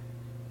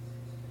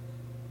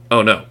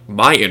 Oh no,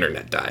 my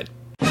internet died.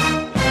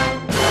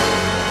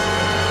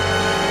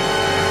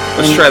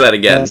 Let's try that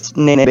again. That's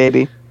Nene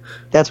baby.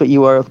 That's what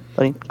you are,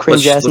 buddy.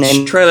 Cringe ass Let's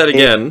name. try that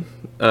again.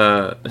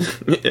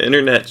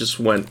 Internet just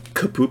went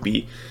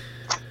kapoopy.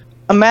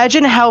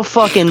 Imagine how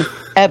fucking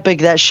epic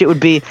that shit would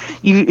be.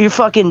 You're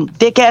fucking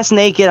dick ass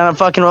naked on a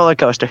fucking roller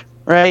coaster,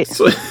 right?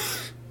 So,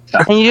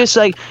 And you just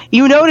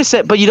you notice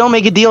it, but you don't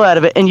make a deal out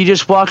of it, and you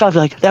just walk off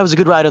like that was a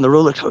good ride on the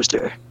roller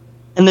coaster,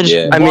 and then just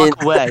Yeah.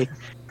 walk away.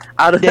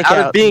 out of Dick out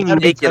out. of being Gotta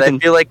be naked, I fucking-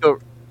 feel like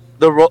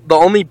the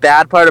only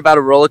bad part about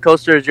a roller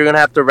coaster is you're gonna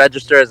have to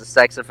register as a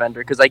sex offender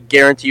because I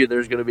guarantee you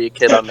there's gonna be a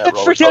kid on that I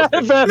roller forgot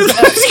coaster. about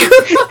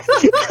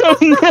that.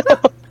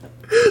 Oh,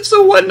 no.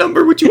 so what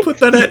number would you put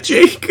that at,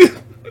 Jake?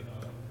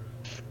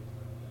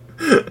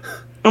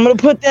 I'm gonna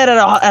put that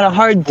at a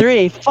hard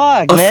 3.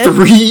 Fuck, A man.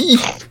 3?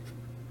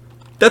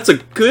 That's a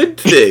good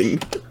thing.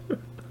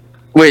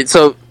 Wait,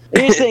 so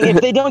Here's the thing: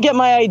 if they don't get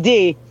my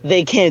ID,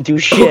 they can't do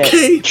shit.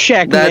 Okay.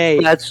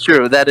 Checkmate. that's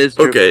true. That is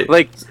true. Okay.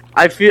 Like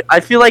I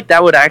feel like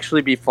that would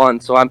actually be fun,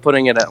 so I'm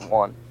putting it at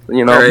 1.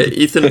 You know. Alright,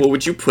 Ethan, what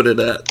would you put it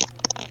at?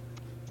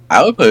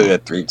 I would put it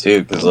at 3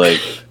 too, because like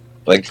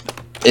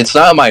it's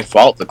not my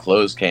fault the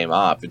clothes came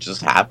off. It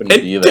just happened to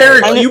be And there.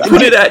 Derek, you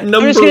put it at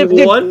number just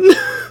gonna- 1?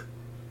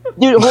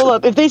 Dude, hold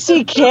up. If they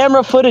see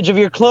camera footage of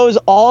your clothes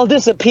all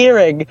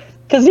disappearing,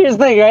 because here's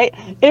the thing, right?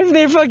 If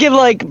they're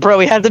fucking bro,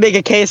 we have to make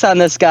a case on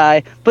this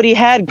guy, but he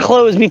had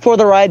clothes before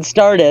the ride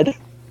started.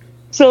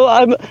 So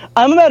I'm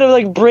about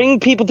to bring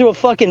people through a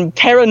fucking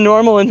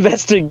paranormal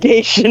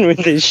investigation with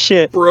this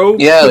shit. Bro,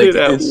 Yeah, put like, it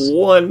at it's-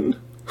 1.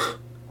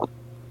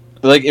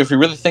 Like, if you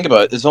really think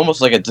about it, it's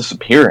almost like a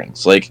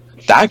disappearance. Like,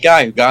 that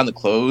guy who got on the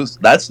clothes,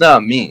 that's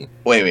not me.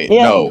 Wait,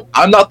 Yeah. no.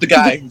 I'm not the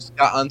guy who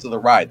got onto the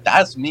ride.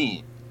 That's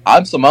me.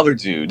 I'm some other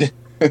dude.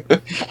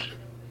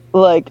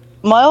 My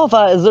whole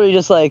thought is literally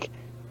just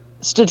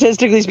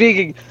statistically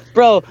speaking,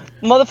 bro,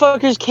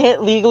 motherfuckers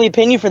can't legally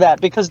pin you for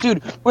that because,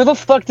 dude, where the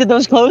fuck did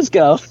those clothes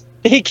go?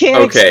 He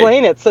can't Okay.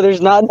 explain it, so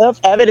there's not enough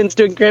evidence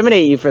to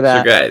incriminate you for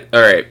that.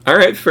 Okay,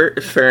 alright,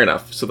 fair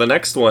enough. So the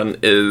next one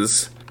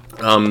is,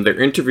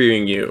 they're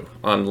interviewing you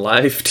on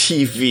live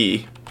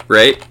TV,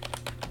 right?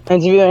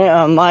 And to be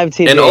on live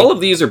TV. And all of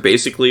these are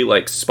basically,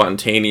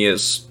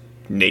 spontaneous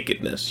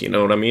nakedness, you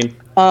know what I mean?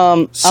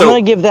 I'm So-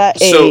 gonna give that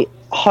so-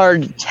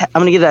 I'm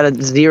gonna give that a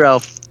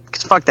 0.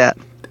 'Cause fuck that.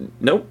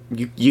 Nope,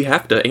 you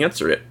have to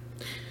answer it.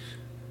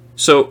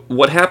 So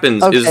what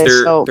happens is Okay,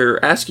 so-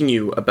 they're asking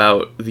you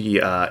about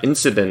the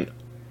incident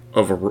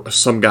of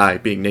some guy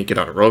being naked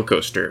on a roller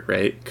coaster,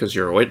 right? Because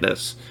you're a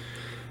witness,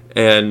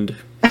 and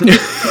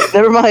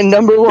Never mind.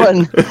 Number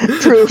one,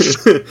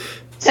 proof.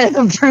 I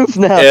have proof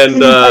now.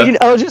 And,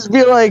 I'll just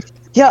be like,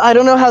 yeah, I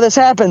don't know how this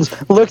happens.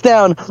 Look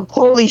down.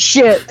 Holy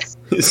shit.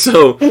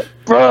 so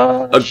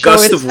Bro, a show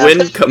gust it of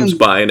wind happened. comes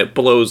by and it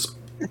blows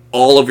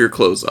all of your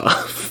clothes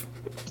off.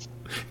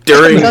 A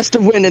During gust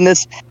of wind in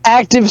this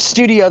active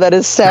studio that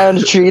is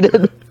sound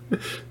treated.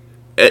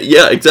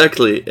 yeah,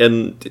 exactly.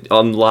 And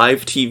on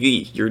live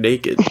TV, you're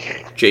naked.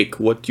 Jake,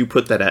 what do you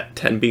put that at?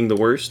 10 being the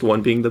worst,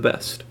 1 being the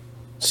best.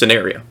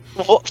 Scenario.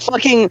 Well,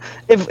 fucking,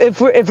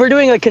 if we're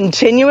doing a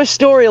continuous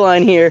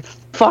storyline here,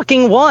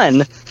 fucking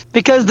 1.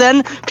 Because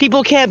then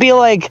people can't be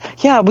like,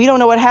 yeah, we don't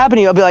know what happened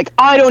to you. I'll be like,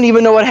 I don't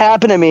even know what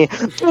happened to me.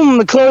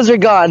 The clothes are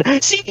gone.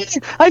 See,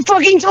 I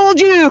fucking told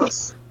you.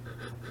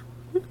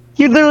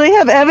 You literally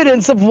have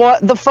evidence of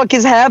what the fuck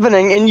is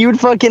happening, and you'd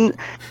fucking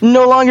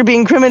no longer be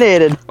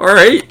incriminated.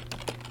 Alright.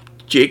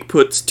 Jake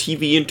puts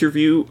TV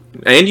interview,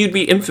 and you'd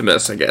be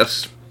infamous, I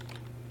guess.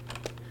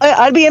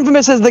 I'd be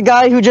infamous as the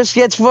guy who just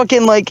gets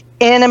fucking, like,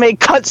 anime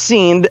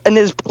cutscened and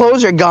his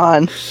clothes are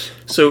gone.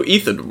 So,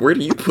 Ethan, where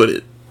do you put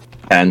it?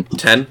 10.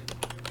 10?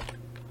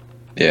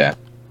 Yeah.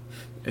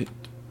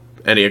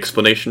 Any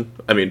explanation?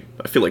 I mean,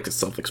 I feel like it's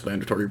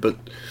self-explanatory, but...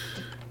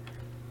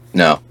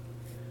 No.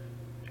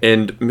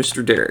 And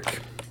Mr. Derek.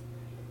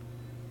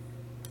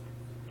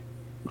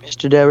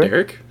 Mr. Derek?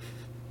 Derek?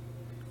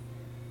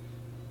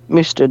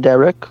 Mr.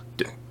 Derek?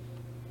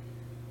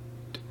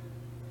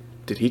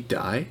 Did he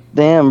die?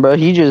 Damn, bro,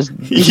 he just...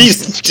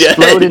 He's dead.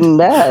 exploded and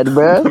dead,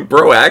 bro.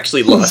 Bro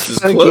actually lost his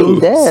Fucking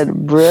clothes.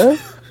 dead, bro.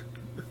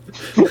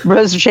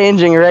 Bro's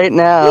changing right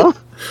now.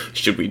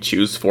 Should we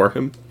choose for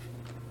him?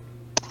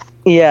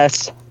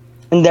 Yes.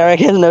 And Derek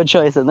has no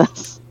choice in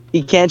this.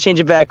 He can't change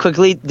it back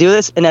quickly, do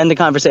this, and end the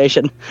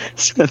conversation.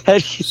 So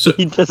that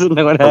he doesn't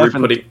know what Are we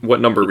happened. putting, what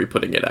number are we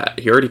putting it at?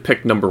 He already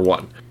picked number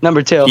 1.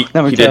 Number 2. He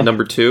Number 2. did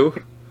number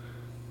 2.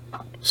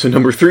 So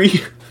number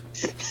 3?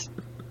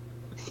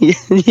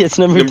 Yes,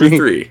 number Number 3.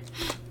 3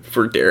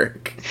 for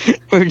Derek.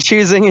 We're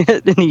choosing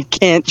it, and you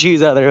can't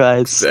choose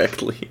otherwise.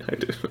 Exactly.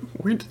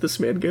 Where did this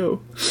man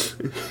go?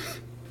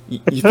 You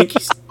think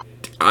he's...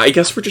 I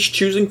guess we're just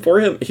choosing for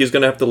him. He's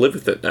gonna have to live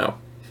with it now.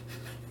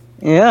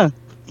 Yeah.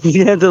 He's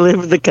gonna have to live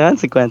with the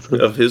consequences.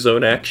 Of his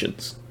own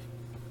actions.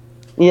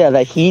 Yeah,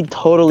 that he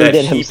totally That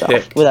did he himself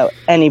picked. without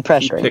any He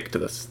pressuring. picked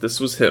this. This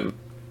was him.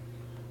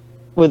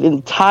 With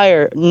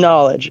entire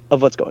knowledge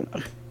of what's going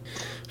on.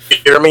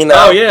 Hear me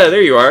now? Oh yeah,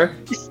 there you are.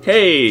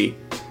 Hey.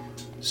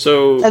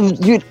 So And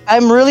dude,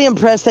 I'm really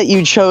impressed that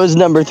you chose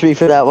number 3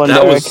 for that one,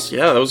 that Derek.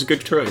 that was a good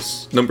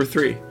choice. Number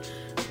 3.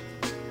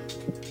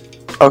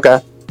 Okay.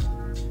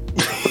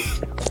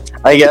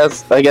 I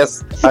guess.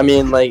 I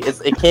mean, like,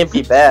 it can't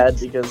be bad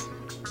because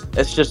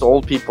it's just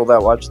old people that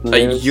watch the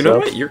news. You know so-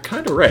 what? You're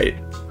kind of right.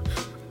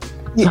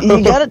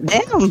 You got it.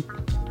 Damn.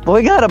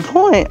 Boy got a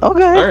point.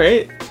 Okay. All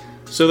right.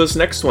 So this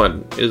next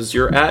one is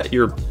you're at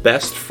your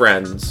best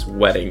friend's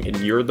wedding and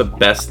you're the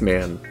best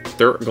man.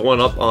 They're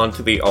going up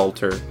onto the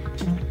altar,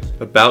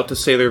 about to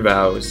say their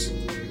vows.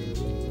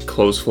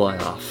 Clothes fly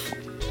off.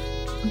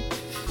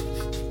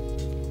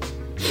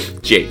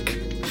 Jake.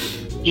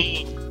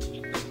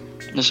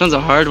 This one's a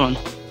hard one.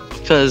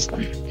 Because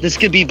this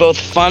could be both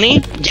funny,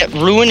 yet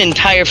ruin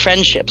entire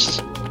friendships.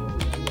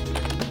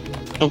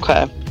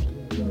 Okay.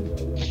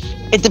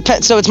 It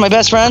depends. So it's my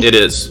best friend? It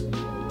is.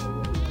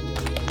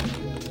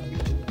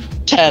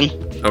 10.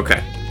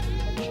 Okay.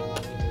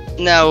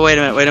 No, wait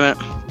a minute.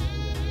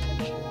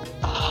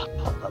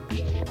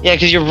 Yeah,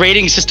 because your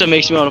rating system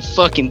makes me want to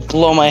fucking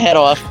blow my head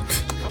off.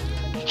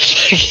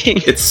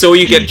 It's so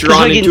you get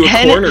drawn Fucking into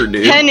a corner,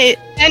 dude. 10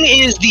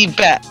 is the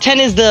best. 10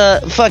 is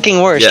the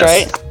fucking worst, Yes.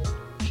 right?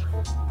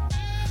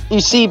 You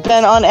see,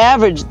 Ben, on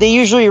average, they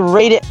usually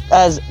rate it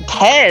as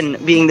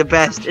 10 being the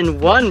best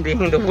and 1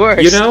 being the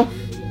worst. You know,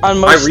 on I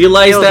most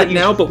realize scales that you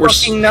now, but we're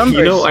fucking numbers.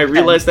 you know, I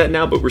realize that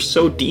now, but we're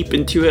so deep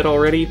into it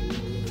already.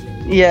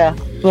 Yeah,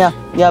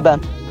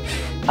 Ben.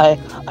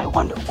 I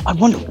wonder why. I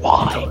wonder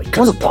why.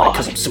 Because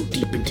I'm so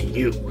deep into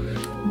you.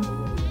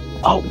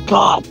 Oh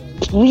God,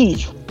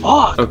 please,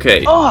 fuck.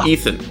 Okay, Fuck.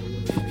 Ethan,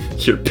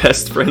 your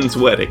best friend's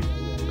wedding.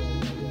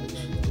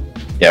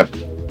 Yep.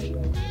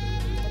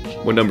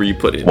 What number you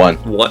put in? 1.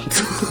 What?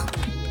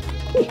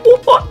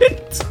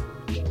 What?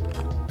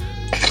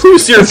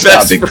 Who's your That's not a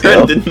best big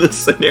friend deal. in this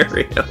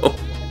scenario?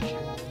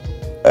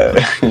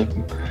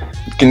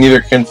 Can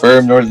neither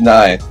confirm nor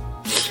deny.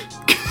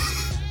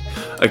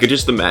 I could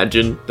just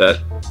imagine that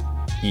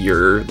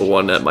you're the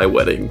one at my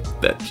wedding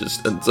that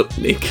just ends up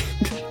naked.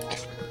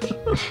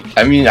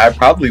 I mean, I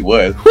probably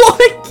would.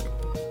 What?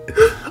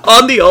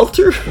 On the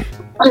altar?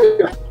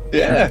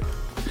 Yeah.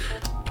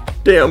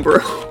 Damn, bro.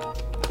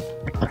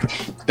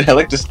 I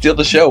like to steal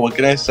the show. What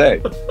can I say?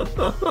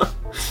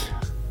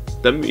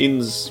 That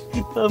means...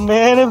 The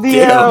man of the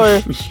Damn.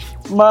 hour,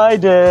 my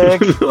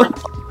dick.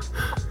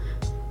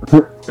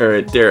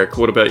 Alright, Derek,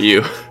 what about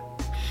you?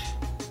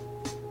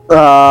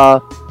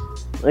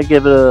 I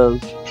give it a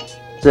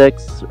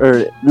 6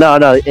 or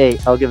no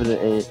 8. I'll give it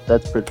an 8.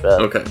 That's pretty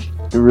bad. Okay.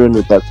 You ruined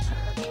it. That.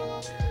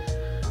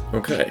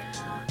 Okay.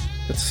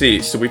 Let's see.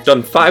 So we've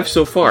done 5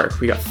 so far.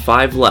 We got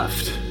 5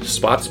 left.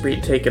 Spot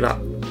speed taken up.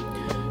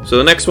 So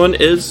the next one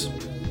is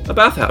a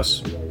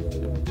bathhouse.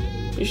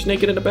 You should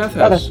naked in a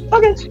bathhouse.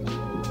 Okay.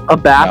 A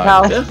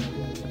bathhouse?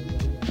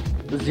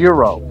 Yeah.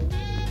 0.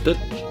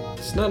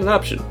 It's not an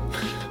option.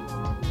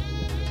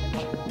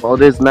 Well,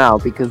 it is now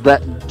because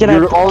that Can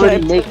you're I-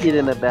 already can I- naked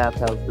in a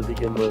bathhouse to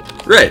begin with.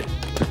 Right.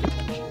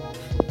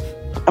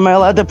 Am I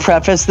allowed to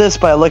preface this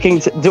by looking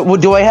to...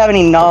 Do I have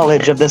any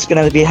knowledge of this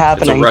going to be It's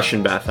happening? a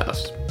Russian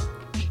bathhouse.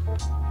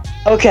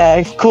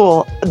 Okay,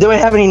 cool. Do I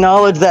have any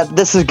knowledge that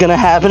this is gonna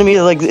happen to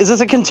me? Like, is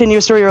this a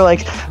continuous story? Or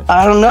like,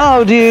 I don't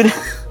know, dude.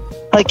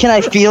 Like, can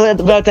I feel it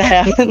about to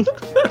happen?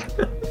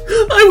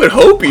 I would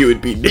hope you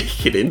would be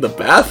naked in the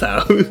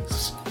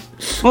bathhouse.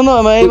 Well, no.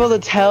 Am I able to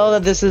tell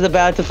that this is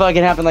about to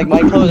fucking happen? Like, my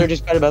clothes are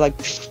just kind of like,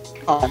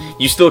 on.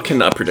 You still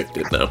cannot predict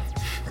it, though.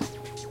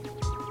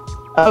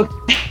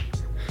 Okay.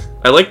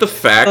 I like the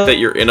fact that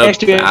you're in a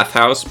Extra-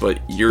 bathhouse, but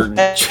you're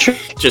Extra-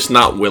 just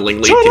not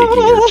willingly taking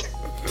your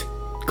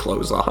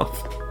clothes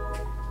off.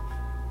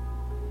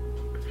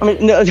 I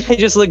mean, no. I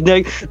just looked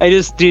like I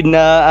just did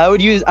not. I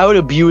would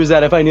abuse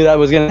that if I knew that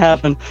was gonna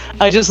happen.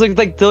 I just looked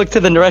to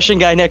the Russian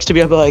guy next to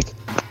me. I'd be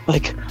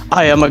like,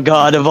 I am a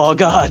god of all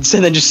gods,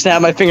 and then just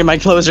snap my finger. My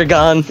clothes are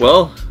gone.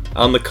 Well,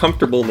 on the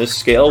comfortableness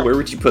scale, where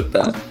would you put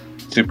that?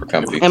 Super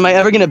comfy. Am I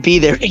ever gonna be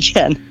there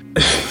again?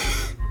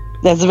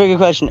 That's a big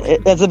question.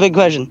 That's a big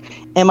question.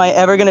 Am I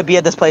ever gonna be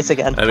at this place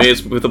again? I mean,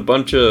 it's with a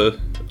bunch of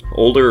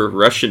older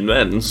Russian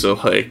men, so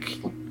like,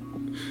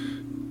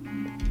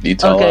 You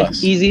tell Okay,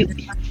 us. easy,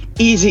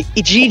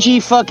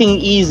 GG fucking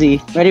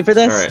easy. Ready for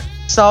this? all right.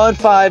 Solid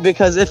 5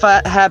 because if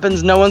that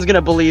happens, no one's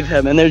gonna believe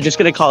him, and they're just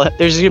gonna call it.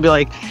 They're just gonna be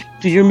like,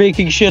 "Dude, you're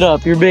making shit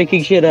up. You're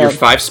making shit Your up."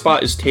 5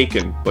 spot is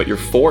taken, but your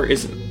 4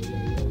 isn't.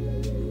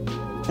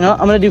 No, I'm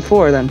gonna do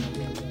 4 then.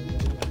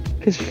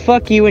 Cause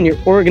fuck you and your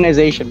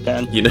organization,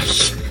 Ben. You know,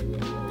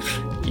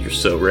 you're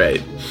so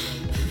right.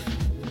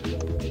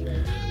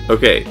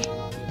 Okay,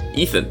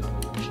 Ethan.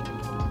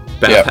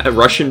 Yeah.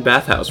 Russian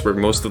bathhouse where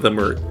most of them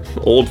are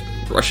old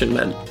Russian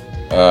men.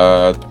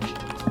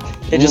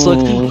 They just look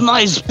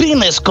nice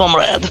penis,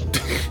 comrade.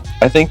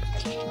 I think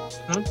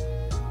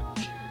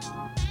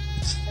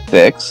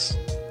 6.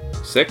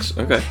 6?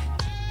 Okay.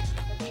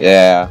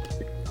 Yeah,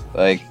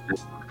 like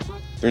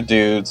they're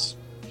dudes,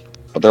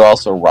 but they're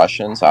also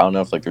Russians. I don't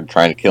know if like they're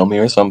trying to kill me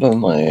or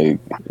something. Like,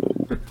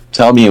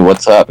 tell me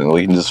what's up, and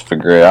we can just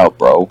figure it out,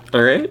 bro.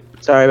 All right.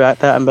 Sorry about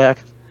that. I'm back.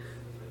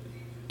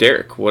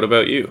 Derek, what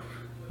about you?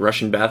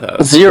 Russian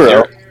bathhouse.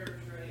 0.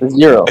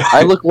 0.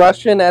 I look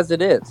Russian as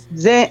it is.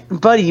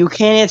 Buddy, you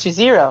can't answer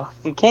 0.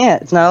 You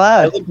can't. It's not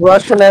I allowed. look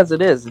Russian as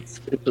it is. It's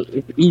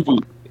easy.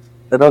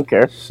 I don't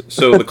care.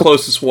 So the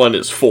closest one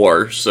is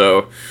 4,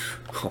 so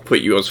I'll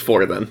put you as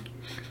 4 then.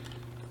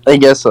 I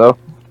guess so.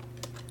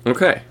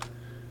 Okay.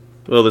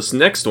 Well, this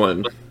next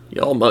one,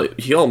 y'all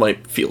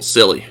might feel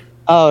silly.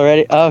 Oh,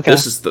 ready? Oh, okay.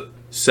 This is the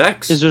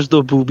sex. Is this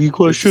the booby This is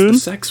question? the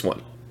sex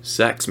one.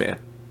 Sex, man.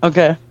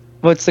 Okay.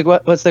 What's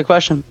the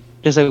question?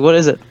 Just like, what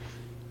is it?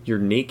 You're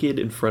naked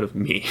in front of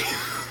me.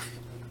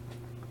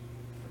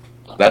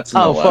 That's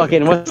Oh,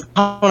 fucking, what's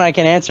the one I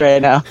can answer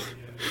right now?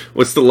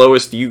 What's the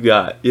lowest you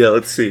got? Yeah,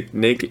 let's see.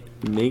 Naked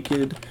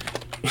in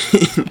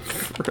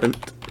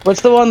front.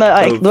 What's the one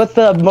what's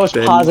the most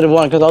Ben positive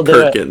one? Because I'll do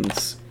it.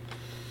 Perkins.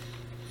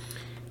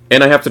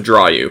 And I have to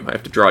draw you. I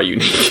have to draw you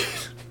naked.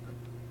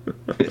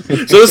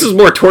 So this is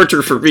more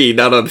torture for me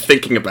now that I'm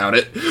thinking about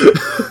it.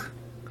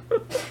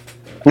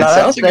 It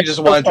sounds like you just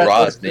want to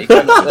draw us naked.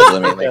 I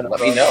mean, like,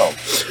 let me know.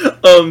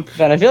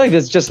 Man, I feel like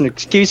this is just an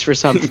excuse for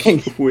something.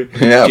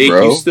 Yeah, Jake,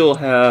 bro. you still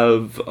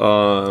have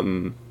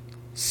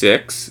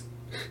 6,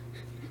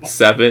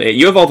 7, 8.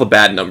 You have all the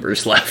bad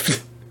numbers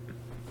left,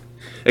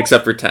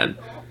 except for 10.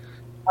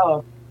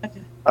 Oh.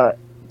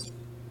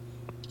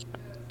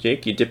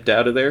 Jake, you dipped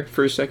out of there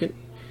for a second.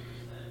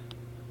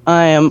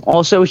 I am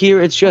also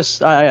here. It's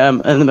just I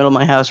am in the middle of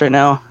my house right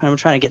now. I'm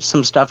trying to get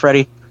some stuff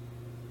ready.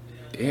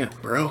 Damn,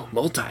 bro,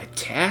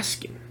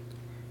 multitasking.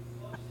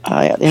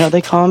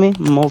 They call me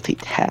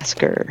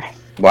multitasker.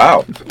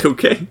 Wow.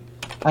 Okay,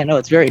 I know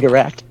it's very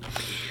direct.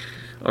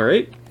 all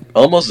right.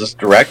 Almost as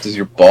direct as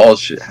your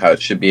balls how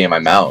it should be in my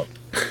mouth.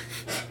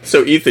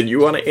 So, Ethan, you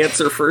want to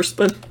answer first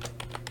then?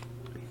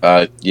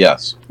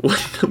 Yes.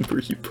 What number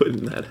you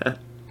putting that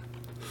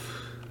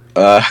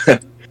Uh,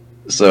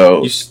 so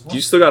at?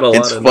 You still got a lot.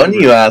 it's of funny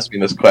numbers. you asked me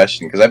this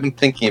question because I've been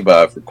thinking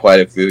about it for quite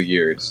a few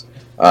years.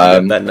 You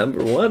got that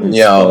number 1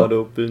 you know, spot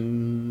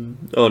open.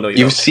 Oh no, you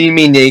You've don't. seen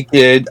me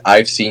naked.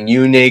 I've seen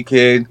you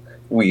naked.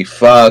 We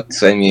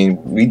fucked. I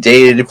mean, we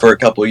dated for a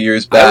couple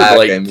years back. I would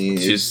like I mean,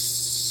 to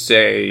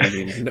say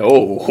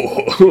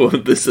no.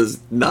 This is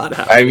not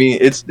happening. I mean,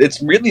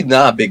 it's really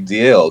not a big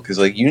deal because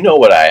like you know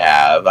what I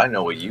have, I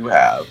know what you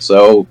have,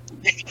 so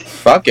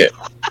fuck it.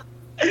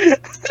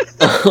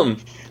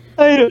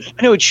 I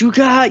know what you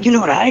got. You know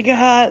what I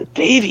got,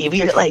 baby.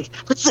 We're like,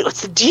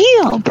 what's the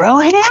deal, bro?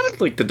 Ham?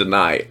 I'd like to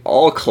deny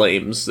all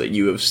claims that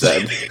you have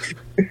said.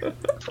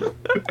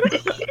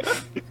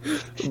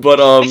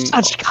 But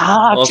Such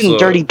cocked also- in a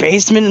dirty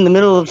basement in the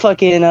middle of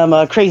fucking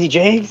Crazy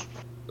Jake.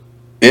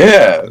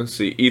 Yeah. let's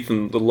see,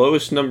 Ethan. The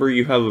lowest number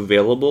you have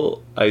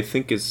available, I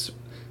think, is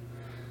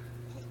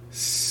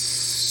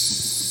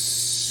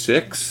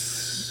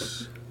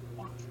 6.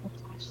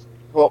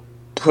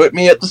 Put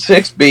me at the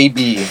 6,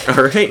 baby.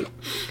 All right,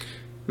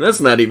 that's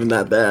not even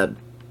that bad.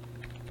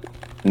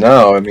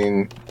 No, I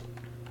mean,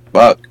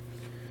 fuck.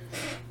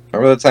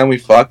 Remember the time we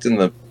fucked in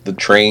the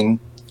train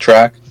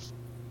track?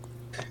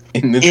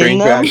 In the train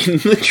the- track? In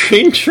the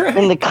train track,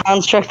 In the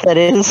construct that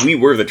is. we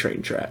were the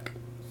train track.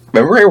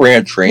 Remember I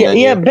ran a train Yeah, on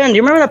yeah, you? Ben, do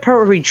you remember that part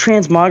where we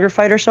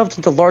transmogrified ourselves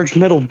into large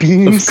metal Of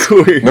beams?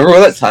 course. Remember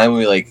that time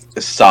we, like,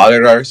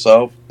 soldered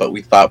ourselves, but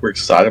we thought we were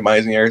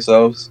sodomizing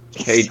ourselves?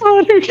 Hey,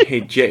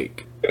 hey,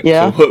 Jake.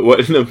 Yeah, So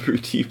what number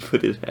do you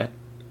put it at?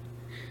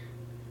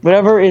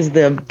 whatever is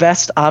the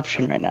best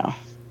option right now.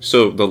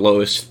 So the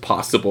lowest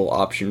possible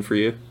option for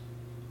you.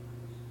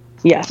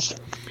 Yes.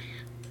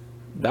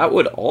 That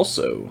would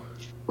also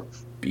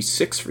be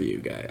 6 for you,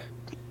 guy.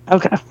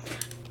 Okay.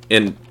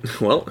 And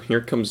well, here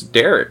comes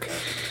Derek.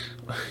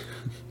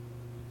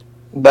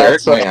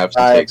 Derek That's might have some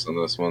 5. takes on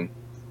this one.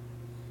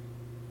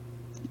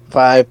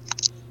 5.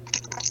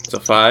 It's a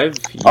 5.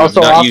 You've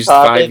Also not off used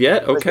topic, 5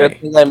 yet. Good Okay.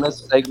 thing I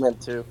missed segment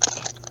 2.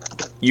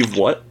 You've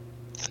what?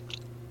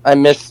 I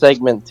missed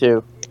segment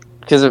 2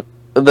 because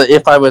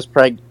if I was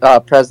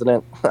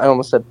president, I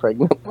almost said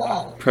pregnant.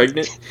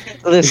 Pregnant?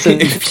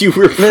 Listen, If you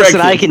were pregnant.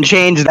 listen, I can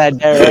change that,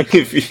 Derek.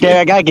 If you-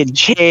 Derek, I can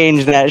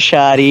change that,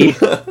 shoddy.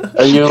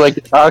 Are you like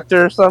a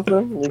doctor or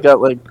something? You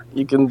got like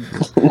you can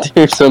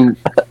do some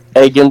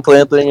egg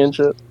implanting and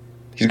shit.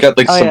 He's got,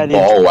 like, Oh, some yeah, dude.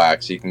 ball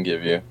wax he can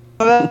give you.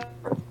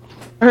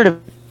 Heard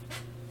of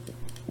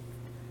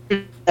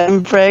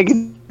I'm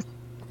pregnant.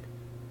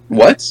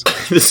 What?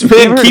 This You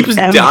man ever keeps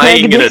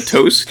dying in a pregnant?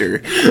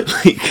 toaster.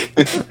 Like,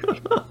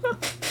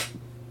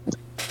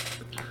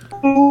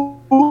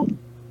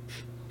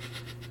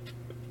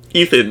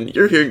 Ethan,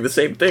 you're hearing the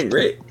same thing,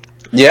 right?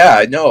 Yeah,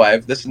 I know.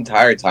 I've this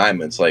entire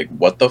time. It's like,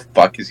 what the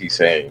fuck is he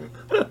saying?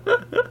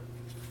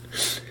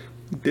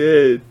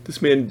 Dead.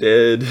 This man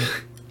dead.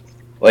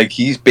 Like,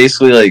 he's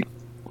basically like,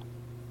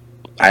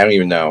 I don't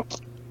even know.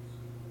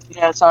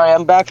 Yeah, sorry,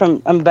 I'm back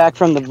from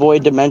the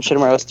void dimension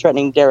where I was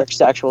threatening Derek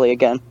sexually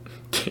again.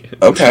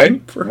 Okay.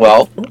 Bro.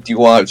 Well, do you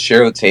want to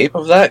share the tape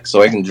of that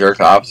so I can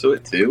jerk off to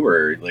it too,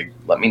 or like,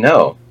 let me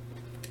know?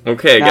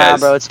 Okay, Nah, guys.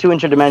 bro, it's too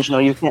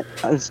interdimensional. You can't.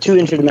 It's too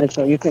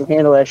interdimensional. You can't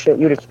handle that shit.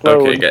 You'd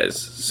explode. Okay, guys.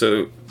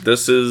 So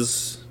this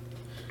is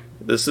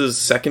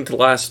second to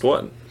last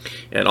one,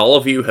 and all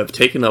of you have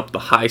taken up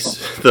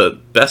the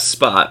best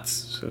spots.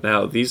 So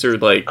now these are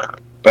like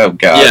Oh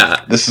god.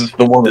 Yeah. This is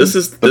the one. this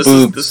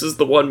is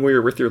the one where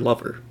you're with your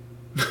lover.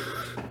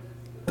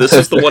 This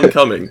is the one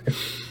coming.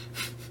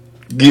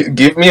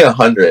 Give me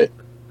 100.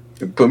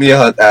 Put me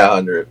at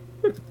 100.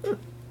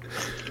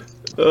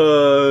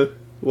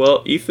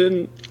 Well,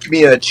 Ethan, Give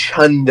me a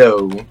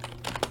chundo.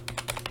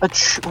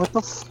 What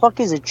the fuck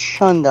is a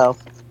chundo?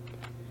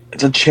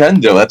 It's a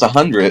chundo. That's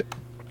 100.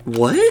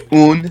 what?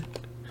 Un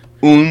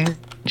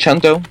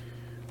chundo.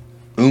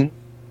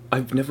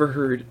 I've never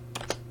heard.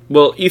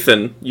 Well,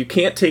 Ethan, you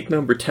can't take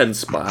number 10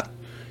 spot.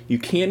 You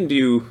can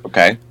do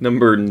Okay.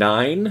 number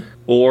 9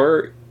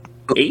 or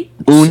 8,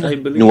 I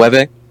believe.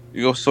 Nueve.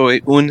 Yo soy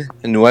un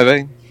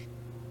nueve.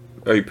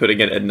 Are you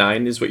putting it at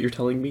 9 is what you're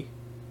telling me?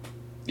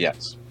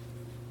 Yes.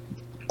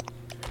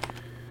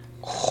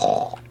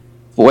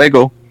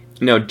 Fuego.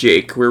 Now,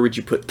 Jake, where would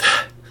you put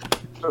that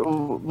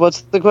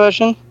What's the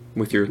question?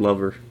 with your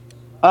lover?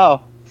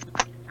 Oh,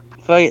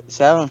 fuck it,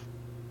 7.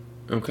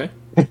 Okay.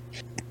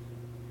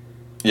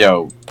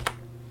 Yo,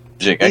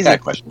 Jake, I Easy. got a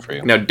question for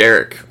you. Now,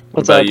 Derek, what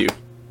What's about up? you?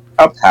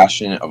 How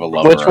passionate of a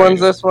lover Which are one's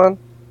you? this one?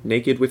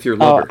 Naked with your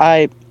Oh,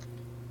 lover.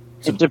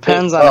 It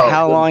depends on Oh,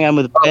 how good. long I'm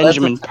with Oh, that's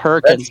Benjamin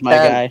Perkins, that's my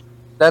 10. guy.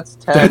 That's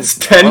 10. That's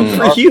 10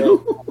 for Okay.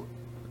 you?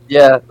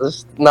 Yeah.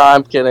 No,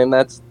 I'm kidding.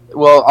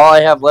 Well, all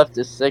I have left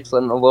is 6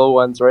 on the low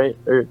ones, right?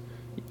 Or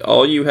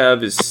All you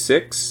have is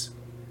 6,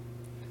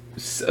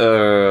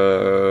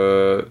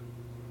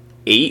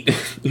 8,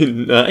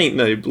 and 9,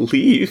 I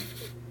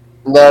believe.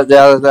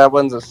 that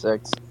one's a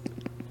 6.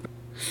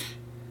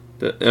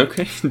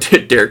 Okay.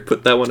 Derek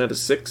put that one at a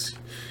 6.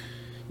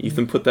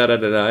 Ethan put that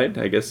at a 9.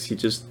 I guess he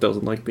just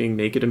doesn't like being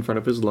naked in front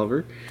of his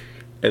lover.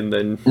 And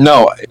then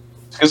No,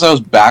 because I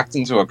was backed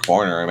into a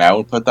corner. I mean, I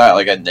would put that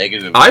like a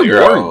negative I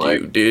 0. warned like-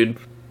 you, dude.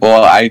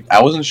 Well, I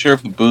wasn't sure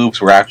if the boobs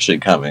were actually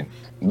coming.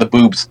 The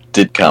boobs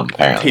did come, They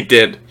apparently.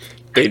 did.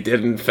 They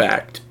did, in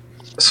fact.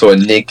 So a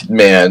naked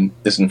man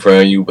is in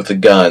front of you with a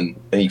gun,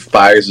 and he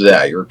fires it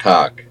at your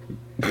cock.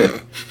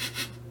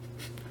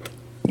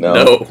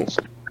 No.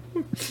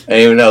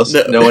 Anyone else?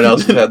 No. No one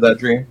else has had that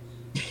dream?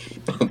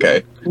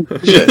 Okay.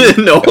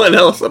 No one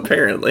else,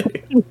 apparently.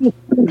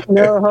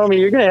 No, homie,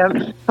 you're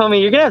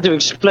gonna have to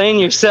explain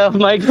yourself,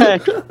 my guy.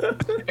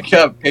 I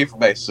can't pay for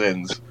my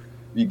sins.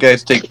 You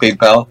guys take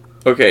PayPal?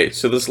 Okay,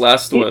 so this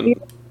last one.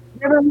 You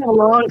ever have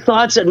long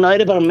thoughts at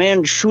night about a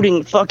man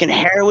shooting fucking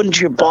heroin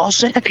into your ball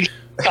sack?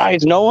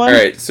 Guys, no one?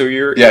 Alright, so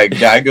you're. Yeah, a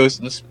guy goes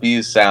to the speed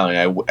of sound,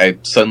 and I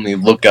suddenly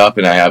look up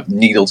and I have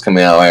needles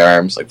coming out of my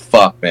arms. Like,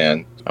 fuck,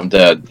 man. I'm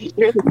dead.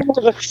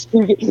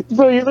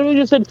 Bro, you literally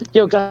just said,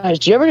 yo, guys,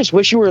 do you ever just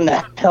wish you were in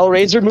the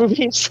Hellraiser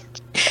movies?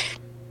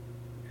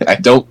 I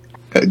don't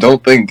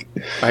think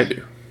I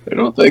do.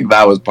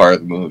 that was part of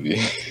the movie.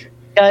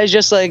 Guys,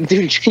 just like,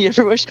 dude, you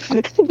ever wish...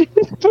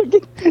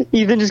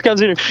 Ethan just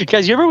comes in here.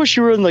 Guys, you ever wish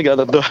you were in, like,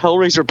 the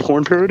Hellraiser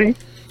porn parody?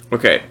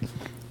 Okay,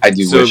 I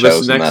do so wish I this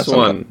was in next that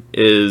one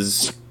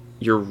is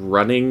you're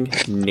running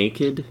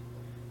naked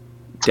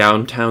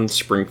downtown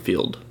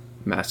Springfield,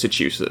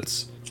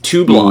 Massachusetts.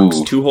 2 blocks,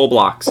 Ooh. 2 whole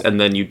blocks, and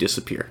then you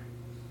disappear.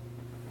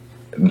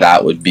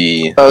 That would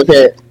be...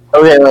 Okay,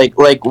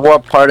 like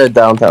what part of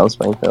downtown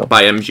Springfield?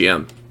 By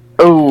MGM.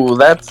 Oh,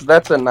 that's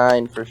a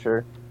 9 for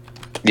sure.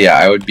 Yeah,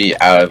 I would be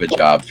out of a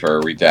job for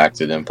a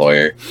redacted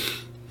employer.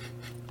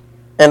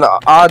 And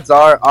odds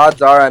are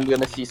I'm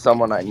gonna see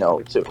someone I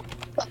know too.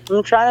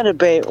 I'm trying to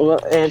debate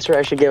what answer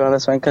I should give on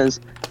this one, because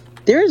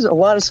there's a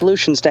lot of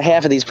solutions to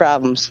half of these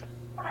problems.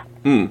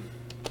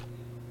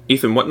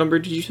 Ethan, what number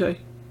did you say?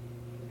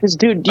 Because,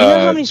 dude, do you know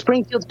how many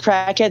Springfield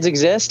crackheads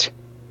exist?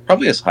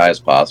 Probably as high as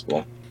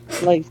possible.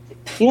 Like,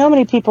 you know how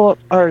many people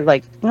are,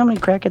 like, you know how many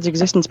crackheads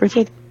exist in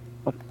Springfield?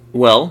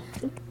 Well,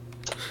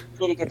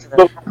 Need to get to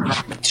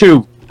that.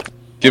 2.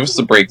 Give us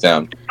the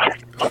breakdown.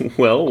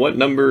 what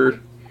number,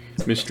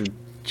 Mr.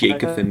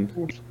 Jacothan?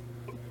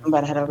 I'm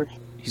about to head over.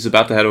 He's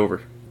about to head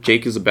over.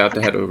 Jake is about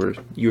to head over.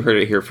 You heard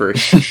it here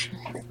first.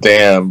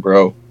 Damn,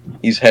 bro.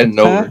 He's heading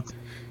over.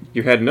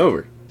 You're heading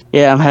over.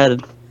 Yeah, I'm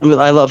headed.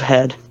 I love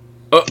head.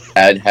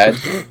 Ad head.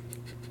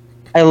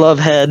 I love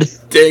head.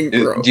 Dang,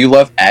 bro. Do you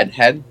love ad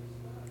head?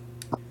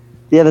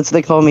 Yeah, that's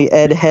they call me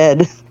Ed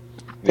Head.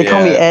 They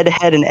call me Ed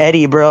Head and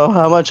Eddie, bro.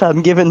 How much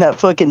I'm giving that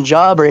fucking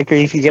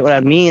jawbreaker, if you get what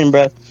I mean,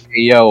 bro.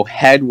 Hey, yo,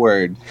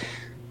 headward.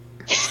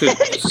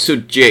 So,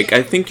 Jake,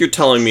 I think you're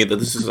telling me that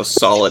this is a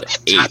solid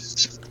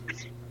 8.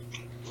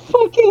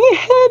 Fucking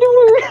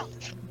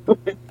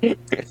Headward.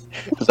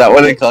 Is that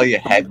what they call you,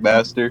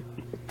 headmaster?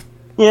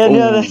 Yeah,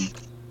 no,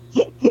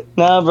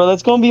 nah, bro,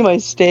 that's gonna be my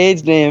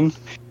stage name.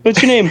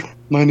 What's your name?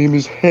 My name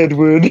is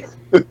Headward.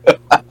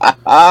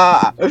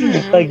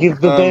 I give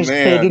the best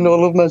head in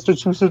all of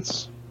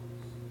Massachusetts.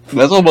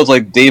 That's almost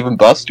like Dave and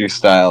Buster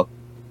style.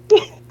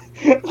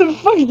 What the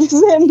fuck does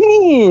that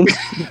mean?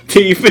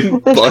 Dave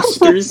and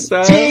Buster's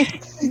style?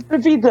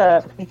 Repeat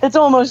that. That's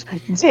almost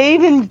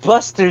Dave and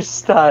Buster's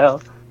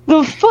style.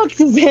 The fuck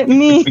does that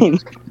mean?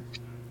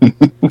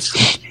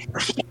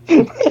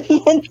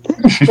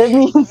 That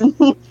means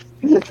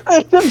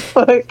what the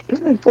fuck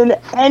in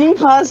any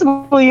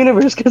possible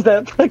universe does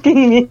that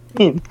fucking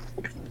mean?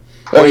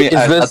 Wait,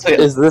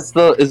 is this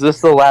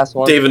the last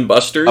one? Dave and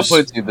Buster's? I'll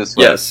put it to you this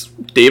way. Yes,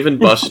 Dave and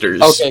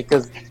Buster's. Okay,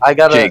 because I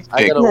gotta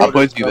Jake, order I'll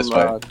put it to you some,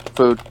 this way.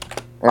 food.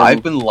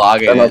 I've been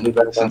logging that'll be in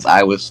better. since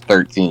I was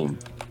 13.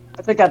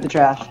 I took out the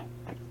trash.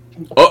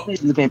 Oh,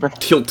 This is the paper.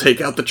 he'll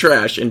take out the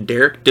trash, and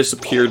Derek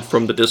disappeared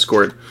from the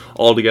Discord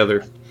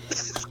altogether.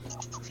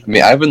 I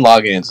mean, I've been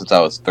logging in since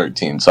I was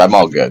 13, so I'm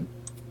all good.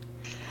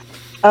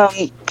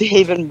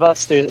 Dave and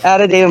Buster's.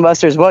 Out of Dave and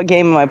Buster's, what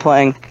game am I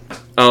playing?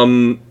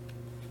 When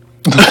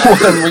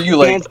were you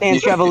like... Dance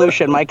Dance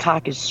Revolution. My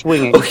cock is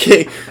swinging.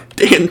 Okay,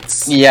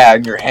 Dance Yeah,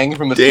 and you're hanging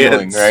from the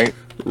ceiling, right?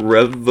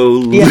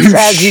 Revolution. Yes,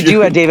 as you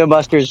do at Dave and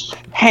Buster's.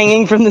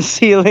 Hanging from the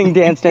ceiling,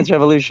 Dance Dance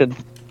Revolution.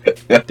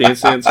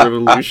 Dance Dance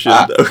Revolution.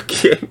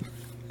 Okay.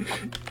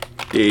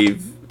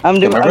 Dave. I'm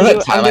doing. Remember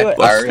that time I doing.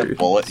 fired a Buster.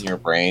 bullet in your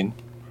brain?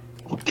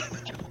 Remember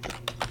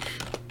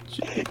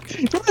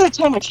that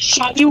time I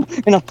shot you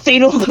in a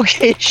fatal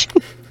location?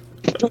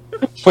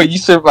 But you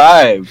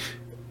survived.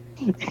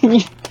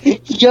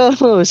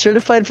 Yo,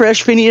 certified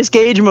fresh Phineas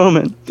Gage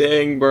moment.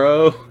 Dang,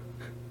 bro.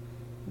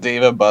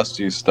 Dave and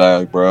Buster's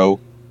style, bro.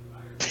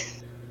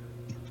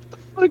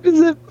 What does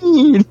that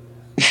mean?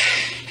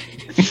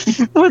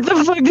 What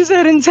the fuck does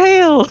that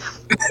entail?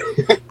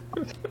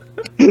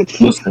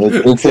 Listen,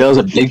 it entails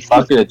a big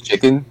bucket of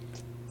chicken,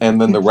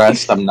 and then the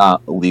rest I'm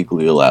not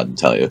legally allowed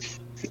to tell you.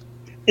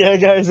 Yeah,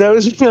 guys, that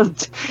was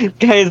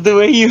guys. The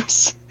way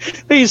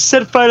you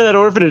set fire to that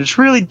orphanage,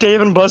 really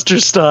Dave and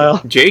Buster's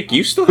style. Jake,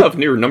 you still have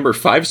your number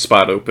 5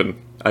 spot open.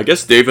 I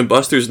guess Dave and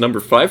Buster's number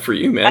 5 for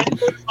you, man.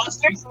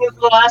 Buster's was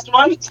the last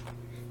one.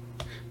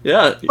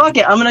 Yeah. Fuck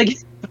it, I'm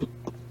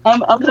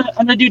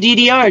gonna do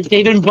DDR,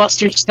 Dave and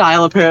Buster's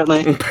style,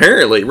 apparently.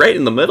 Apparently, right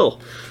in the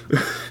middle.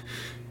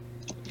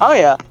 Oh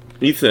yeah,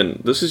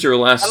 Ethan, this is your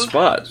last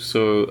spot,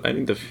 so I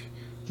need to.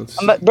 Let's...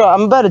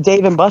 I'm about to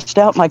Dave and bust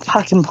out my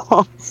cock and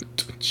balls.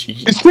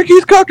 Jeez. He's taking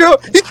his cock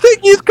out! He's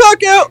taking his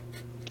cock out!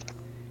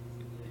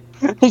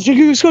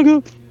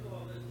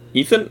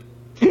 Ethan,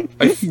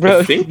 Bro,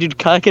 I think dude,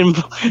 cock and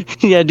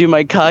yeah, dude,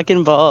 my cock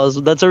and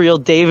balls. That's a real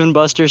Dave and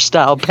Buster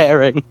style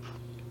pairing.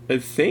 I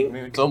think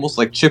It's almost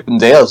like Chip and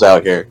Dale's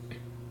out here.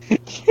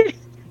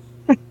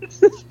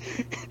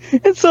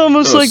 It's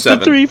almost Oh, like 7.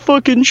 the 3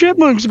 fucking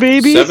chipmunks,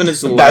 baby. 7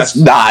 is the That's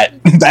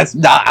last.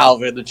 not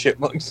Alvin the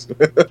Chipmunks.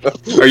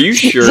 Are you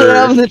Is that sure?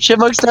 Alvin the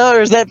Chipmunk style,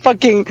 or is that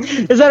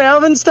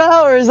Alvin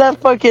style, or is that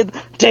fucking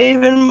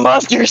Dave and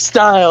Buster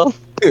style?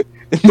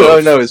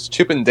 No, it's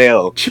Chip and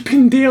Dale.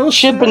 Chippendale.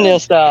 Chippendale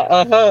style.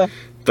 Uh-huh.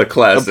 The I'm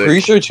classic.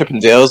 pretty sure Chip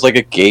and Dale is like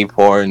a gay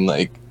porn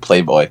like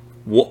Playboy.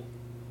 What?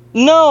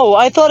 No,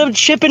 I thought of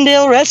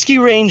Chippendale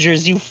Rescue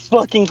Rangers, you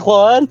fucking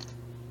Claude.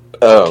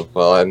 Oh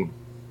well,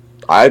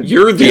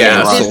 You're the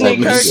Yeah, asshole Disney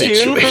in this cartoon.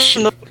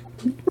 situation.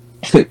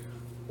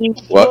 You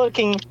What?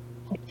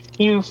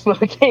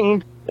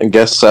 fucking. I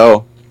guess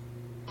so.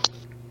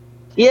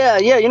 Yeah,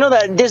 you know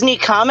that Disney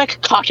comic,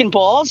 Cock and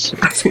Balls?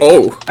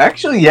 Oh,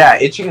 Actually, yeah,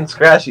 itchy and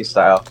scratchy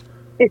style.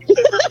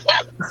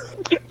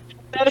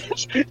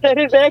 That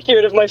is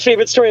accurate of my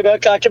favorite story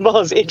about Cock and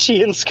Balls,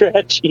 Itchy and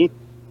Scratchy.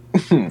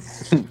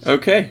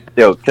 okay.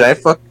 Yo, can I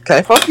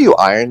fuck you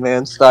Iron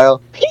Man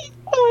style?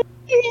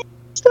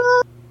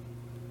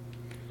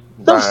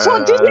 The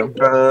fuck did you-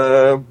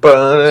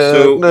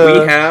 So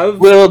we have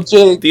Will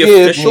Jake the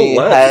give official me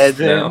list head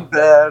now. in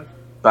bed?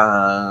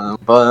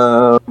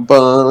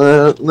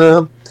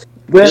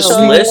 Will this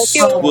So- list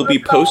will be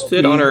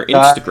posted on our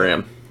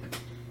Instagram.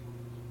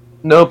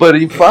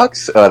 Nobody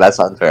fucks. Oh, that's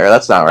unfair.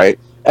 That's not right.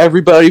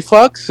 Everybody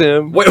fucks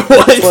him, Wait,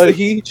 what? but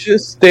he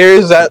just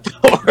stares at the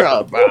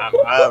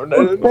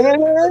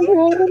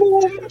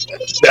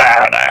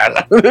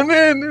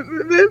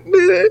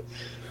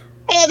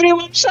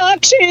Everyone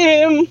sucks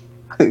him!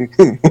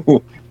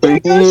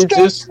 he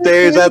just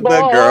stares at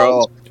the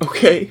girl.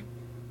 Okay.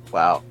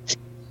 Wow.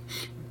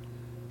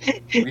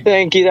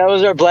 Thank you, that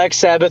was our Black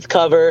Sabbath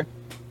cover.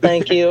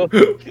 Thank you.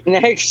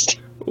 Next,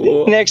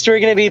 Wha- we're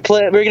gonna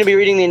be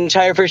reading the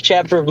entire first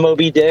chapter of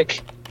Moby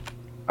Dick.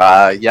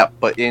 Yep,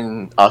 but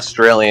in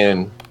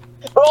Australian.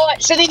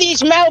 Right, so this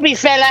is Moby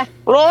fella,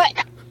 right?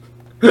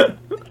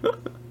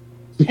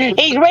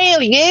 He's real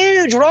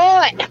huge,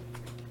 right?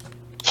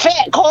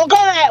 Fat cock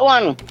on that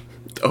one.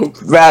 Oh,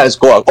 That is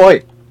cool.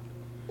 Oi!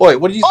 Oi,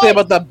 what did you say Oi.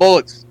 about that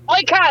bullets?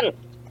 Oi, cunt!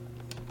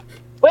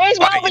 Where's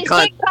Oi, Moby's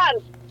cunt. dick,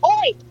 cunt?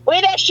 Oi,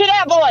 where that shit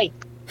at, boy?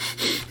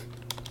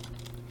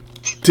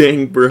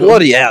 dang, bro.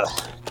 Bloody hell.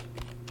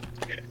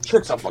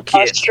 Tricks up my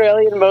kids.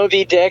 Australian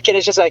Moby Dick, and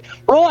it's just like,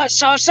 right,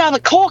 so I saw the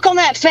cork on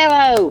that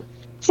fellow.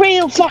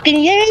 Real fucking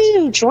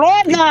huge,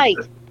 right, mate?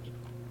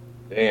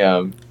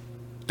 Damn.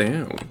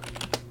 Damn.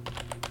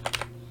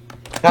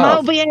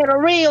 Hell, Moby had a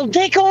real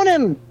dick on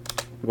him.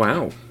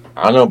 Wow.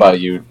 I don't know about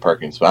you,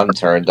 Perkins, but I'm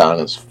turned down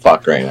as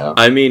fuck right now.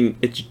 I mean,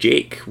 it's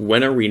Jake.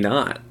 When are we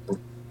not?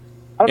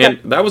 Okay. And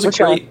that was a Which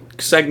one?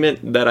 great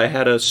segment that I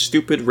had a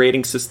stupid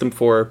rating system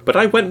for, but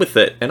I went with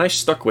it, and I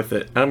stuck with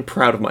it, and I'm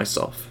proud of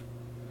myself.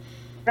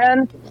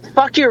 Man,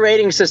 fuck your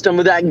rating system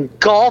with that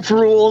golf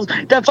rules,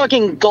 that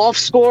fucking golf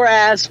score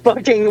ass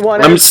fucking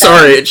one. I'm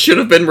sorry, it should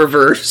have been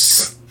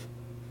reverse.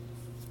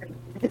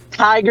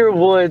 Tiger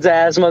Woods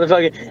ass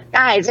motherfucker.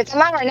 Guys, it's a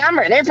lower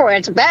number, therefore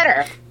it's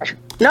better.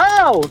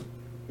 No!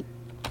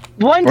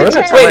 1 to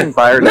 10.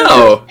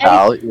 No.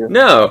 Pal, you-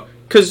 No,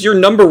 because your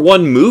number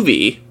one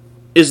movie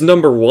is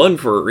number one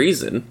for a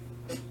reason.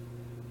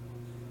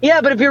 Yeah,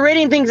 but if you're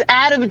rating things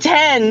out of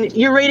 10,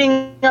 you're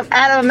rating them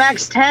out of a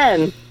max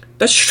 10.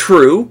 That's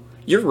true.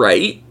 You're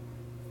right.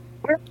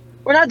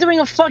 We're not doing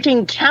a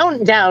fucking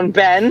countdown,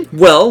 Ben.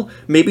 Well,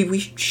 maybe we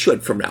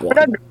should from now We're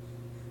not on.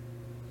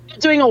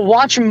 doing a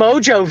Watch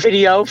Mojo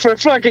video for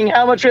fucking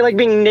how much we like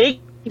being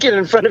naked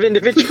in front of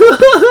individuals.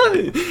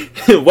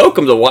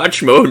 Welcome to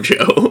Watch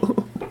Mojo.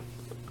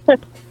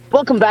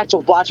 Welcome back to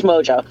Watch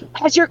Mojo.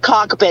 Has your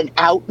cock been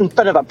out in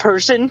front of a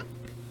person?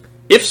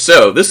 If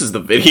so, this is the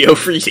video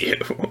for you.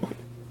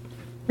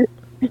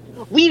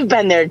 We've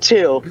been there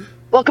too.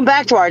 Welcome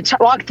back to our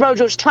Watch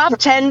Mojo's top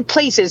 10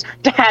 places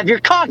to have your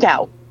cock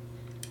out.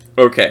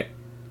 Okay.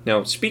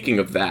 Now, speaking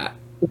of that,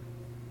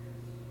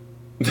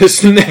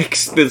 this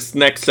next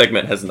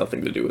segment has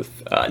nothing to do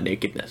with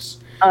nakedness.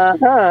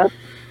 Uh-huh.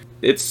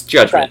 It's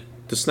judgment.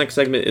 This next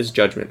segment is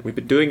judgment. We've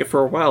been doing it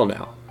for a while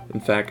now. In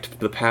fact,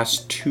 the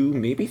past 2,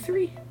 maybe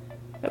 3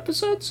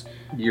 episodes?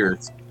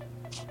 Years.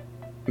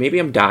 Maybe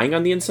I'm dying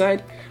on the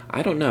inside?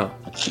 I don't know.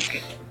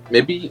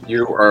 Maybe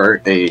you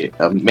are a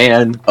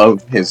man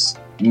of his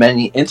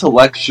many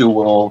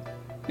intellectual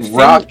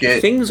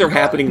rocket. Things are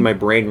happening in my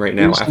brain right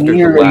now after the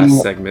Engineering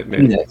last segment,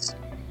 man. penis.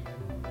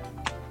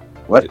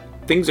 What?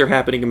 Things are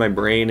happening in my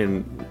brain,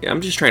 and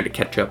I'm just trying to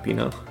catch up, you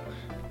know?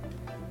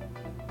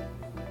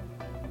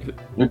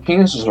 Your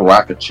penis is a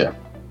rocket ship.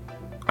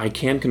 I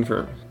can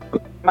confirm.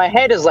 My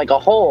head is like a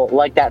hole,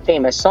 like that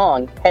famous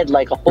song, Head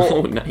Like a Oh,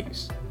 Hole.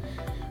 nice.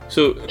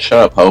 So, Shut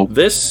up, Hope.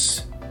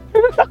 this...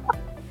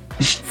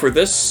 For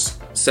this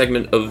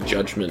segment of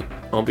judgment,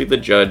 I'll be the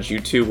judge, you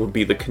two will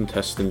be the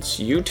contestants.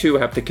 You two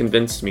have to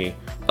convince me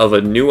of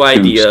a new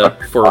idea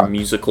for a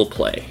musical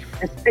play.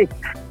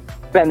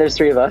 Ben, there's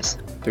 3 of us.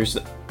 There's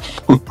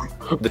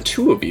the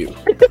 2 of you.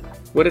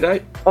 What did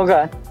I...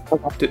 Okay.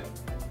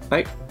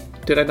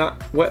 Did I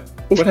not... What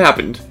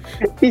happened?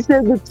 He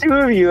said the 2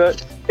 of you.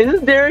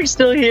 Isn't Derek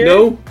still here?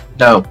 No?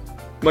 No.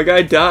 My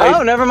guy died.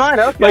 Oh, never mind.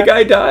 Okay. My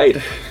guy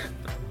died.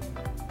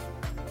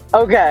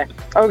 Okay.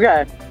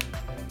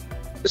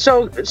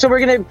 So we're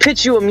gonna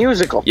pitch you a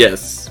musical.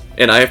 Yes,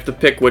 and I have to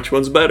pick which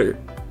one's better.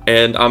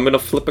 And I'm gonna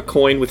flip a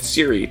coin with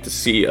Siri to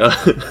see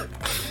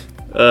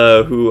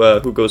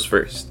who goes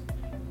first.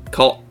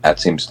 Call. That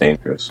seems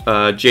dangerous.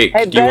 Jake.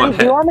 Hey, do you want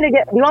Ben,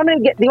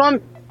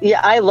 head? Yeah,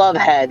 I love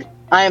head.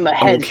 I am a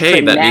head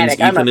Okay, that means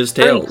fanatic. I'm Ethan a is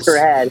freak tails. for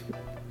head.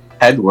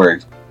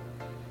 Edward.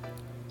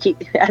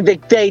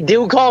 They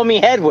do call me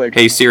Hedward.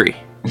 Hey Siri,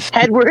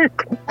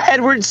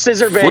 Hedward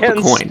Scissor flip Bands.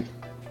 a coin.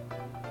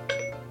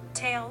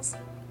 Tails.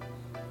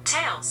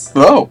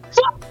 Oh.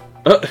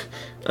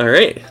 All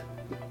right.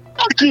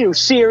 Fuck you,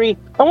 Siri.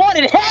 I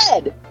wanted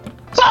head.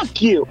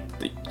 Fuck you.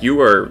 You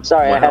are.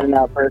 Sorry, wow. I had an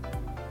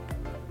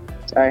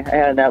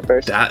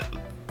outburst. That.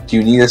 Do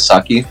you need a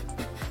sucky?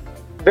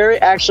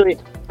 Actually,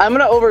 I'm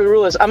gonna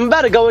overrule this. I'm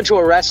about to go into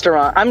a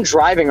restaurant. I'm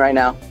driving right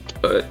now.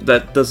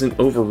 That doesn't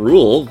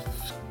overrule.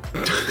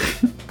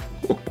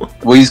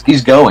 Well,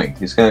 he's going.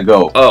 He's gonna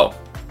go. Oh,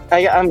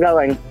 I'm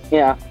going.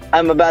 Yeah,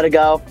 I'm about to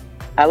go.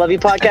 I love you,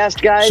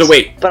 podcast guys. So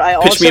wait, but I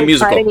pitch me a also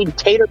musical. kind of need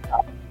tater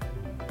tots.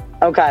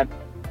 Okay.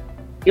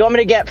 You want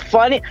me to get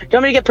funny? Do you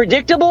want me to get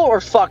predictable or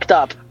fucked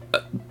up?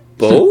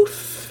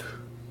 both?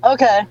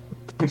 Okay.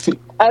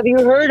 Have you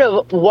heard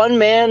of One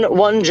Man,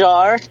 One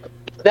Jar?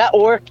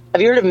 Or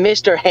have you heard of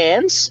Mr.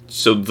 Hands?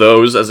 So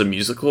those as a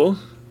musical?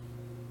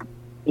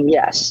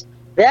 Yes.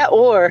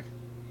 Or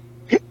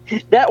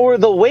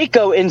the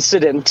Waco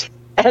incident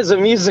as a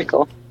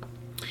musical.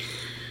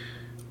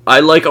 I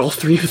like all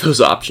three of those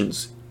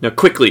options. Now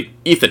quickly,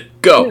 Ethan,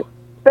 go!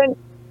 Ben,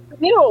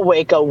 you know what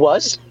Waco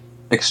was?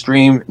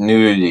 Extreme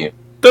nudity.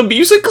 The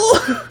musical?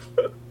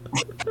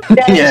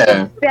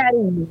 Yeah.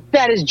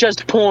 That is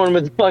just porn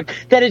with fuck.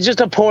 That is just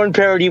a porn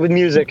parody with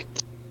music.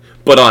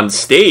 But on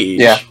stage.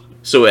 Yeah.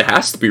 So it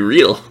has to be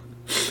real.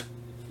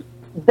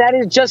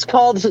 That's just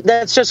called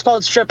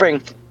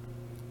stripping.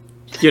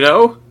 You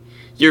know?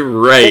 You're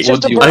right. It's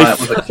just What do you a want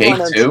with a cake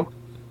performance. too?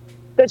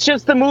 That's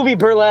just the movie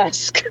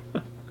Burlesque.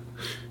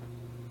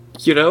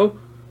 You know?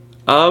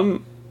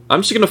 I'm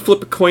just gonna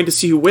flip a coin to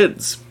see who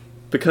wins.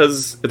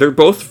 Because they're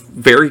both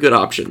very good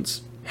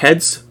options.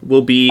 Heads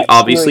will be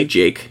obviously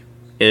Jake,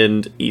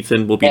 and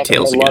Ethan will be Yeah,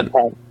 tails I love again.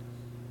 Head.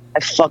 I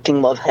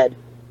fucking love Head.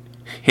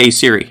 Hey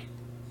Siri.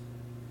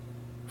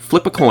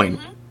 Flip a coin.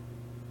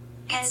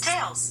 Heads,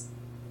 tails.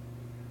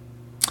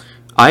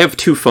 I have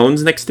two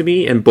phones next to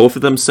me, and both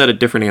of them said a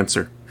different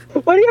answer.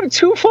 Why do you have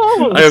two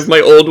phones? I have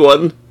my old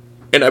one,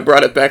 and I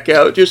brought it back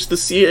out just to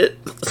see it.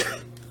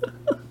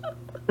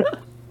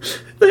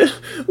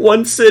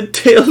 One said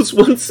tails,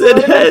 one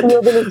said head.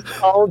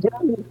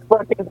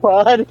 Fucking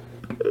pod.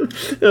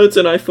 No, it's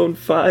an iPhone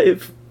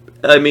 5.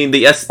 I mean,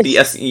 the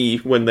SE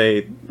when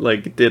they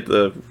did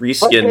the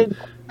reskin.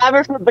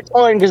 Never flip the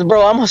coin because,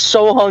 bro, I'm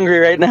so hungry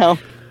right now.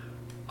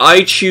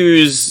 I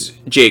choose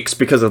Jake's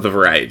because of the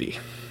variety.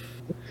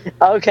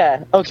 Okay,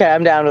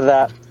 I'm down with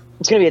that.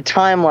 It's gonna be a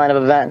timeline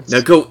of events.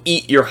 Now go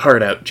eat your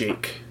heart out,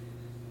 Jake.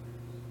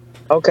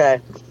 Okay.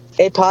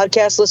 Hey,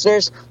 podcast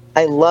listeners,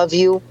 I love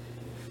you,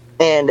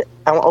 and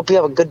I hope you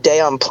have a good day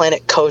on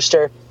Planet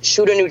Coaster.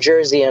 Shoot a New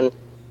Jersey and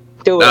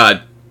do it.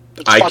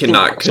 I Fucking-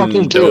 cannot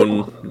fucking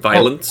condone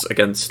violence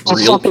against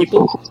real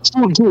people.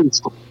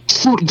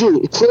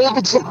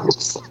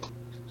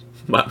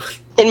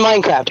 In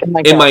Minecraft.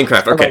 In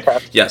Minecraft, okay.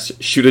 Yes,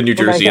 shoot a New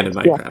Jersey and in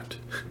Minecraft, yeah. Minecraft.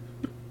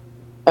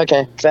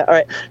 Okay, all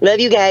right. Love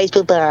you guys.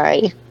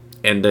 Bye-bye.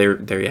 And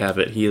there you have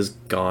it. He is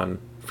gone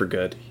for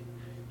good.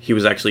 He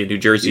was actually in New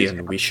Jersey,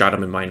 and we shot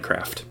him in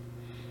Minecraft.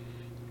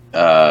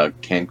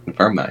 Can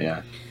confirm that,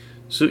 yeah.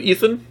 So,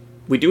 Ethan,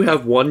 we do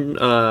have one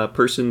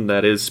person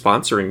that is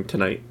sponsoring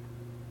tonight.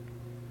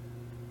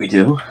 We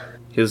do?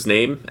 His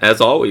name, as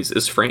always,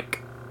 is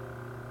Frank.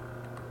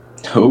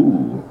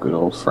 Oh, good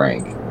old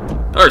Frank.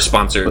 Our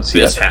sponsor Let's see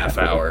this that. half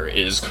hour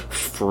is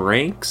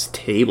Frank's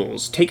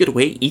Tables. Take it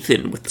away,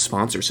 Ethan, with the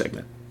sponsor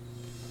segment.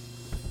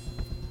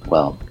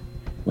 Well,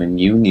 when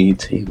you need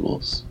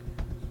tables,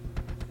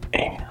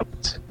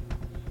 and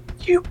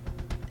you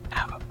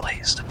have a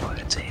place to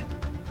put a table,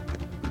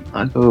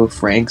 I go to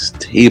Frank's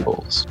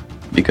Tables.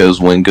 Because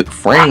when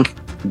Frank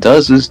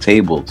does his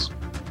tables,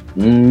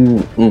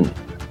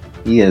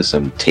 he has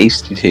some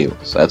tasty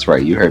tables. That's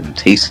right, you heard him,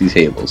 tasty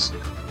tables.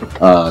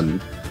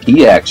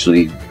 He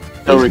actually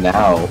is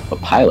now a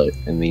pilot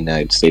in the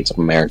United States of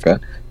America,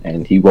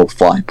 and he will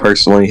fly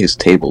personally his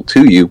table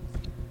to you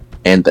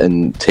and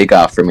then take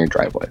off from your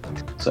driveway.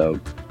 So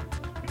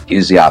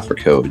use the offer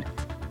code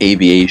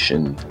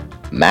Aviation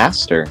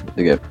Master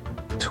to get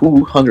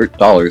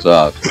 $200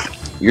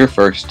 off your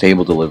first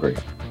table delivery.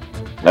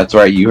 That's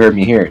right, you heard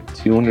me here.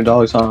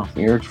 $200 off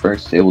your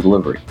first table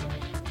delivery.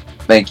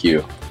 Thank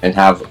you, and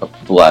have a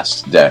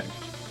blessed day.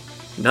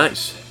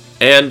 Nice.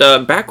 And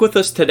back with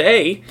us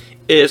today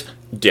is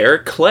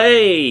Derek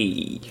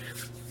Clay.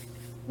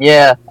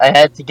 Yeah, I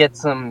had to get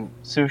some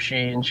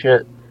sushi and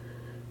shit.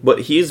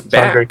 But he's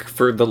back hungry.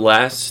 for the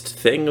last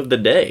thing of the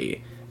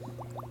day.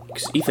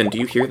 Ethan, do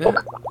you hear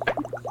that?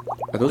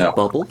 Are those No.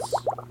 bubbles?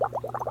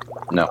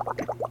 No.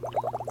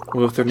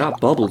 Well, if they're not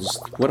bubbles,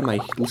 what am I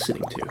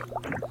listening to?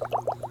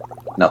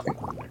 Nothing.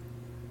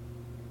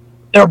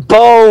 They're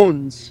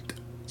bones.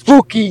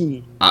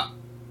 Spooky.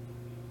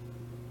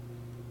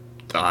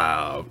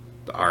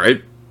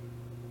 Alright.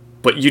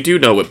 But you do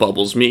know what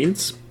bubbles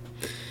means.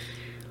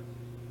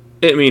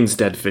 It means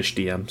dead fish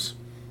DMs.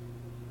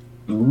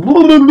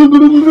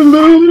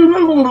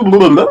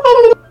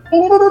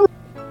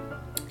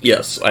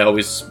 Yes, I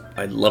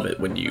love it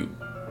when you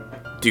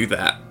do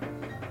that.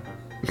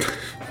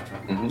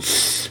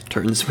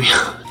 Turns me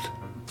on.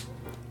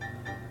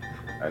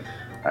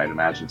 I'd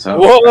imagine so.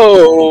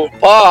 Whoa!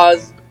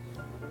 Pause.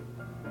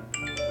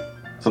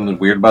 Something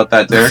weird about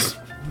that, Derek?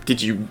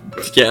 Did you?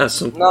 Yeah.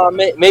 No,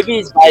 maybe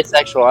he's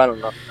bisexual. I don't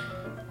know.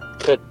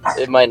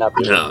 It might not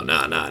be. No.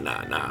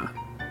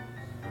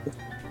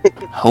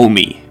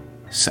 Homie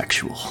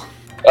sexual.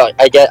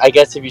 I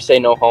guess if you say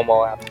no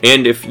homo,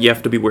 And if you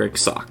have to be wearing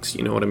socks,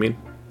 you know what I mean?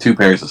 2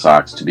 pairs of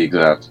socks, to be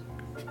exact.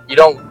 you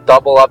don't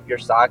double up your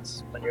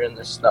socks when you're in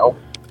the snow.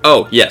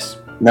 Oh, yes.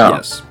 No.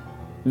 Yes.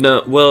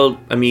 No, well,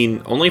 I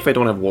mean, only if I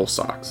don't have wool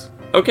socks.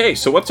 Okay,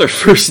 so what's our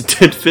first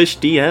dead fish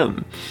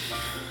DM?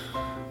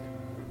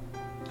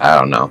 I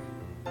don't know.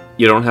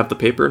 You don't have the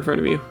paper in front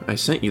of you? I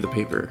sent you the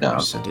paper. No. I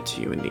sent it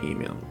to you in the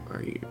email.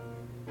 Are you?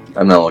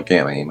 I'm not looking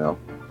at my email.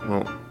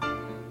 Well,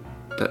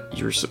 that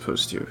you're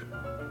supposed to.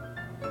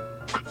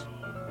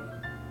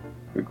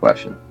 Good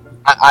question.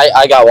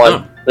 I got one.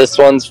 Oh. This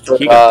one's for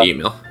He got the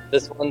email.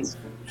 this one's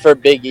for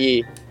Big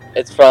E.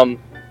 It's from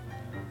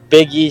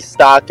Big E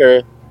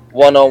Stalker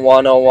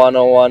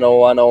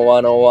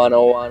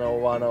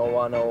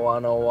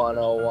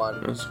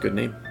 101010101010101010101. That's a good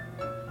name.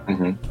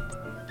 Mm-hmm.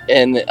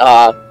 And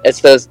it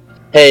says,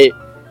 "Hey,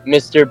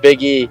 Mr.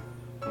 Big E,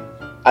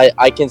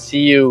 I can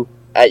see you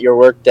at your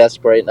work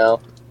desk right now,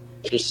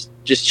 just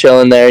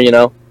chilling there, you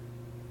know."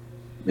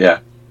 Yeah.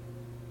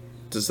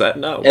 Does that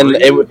not And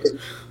work?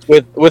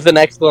 it with an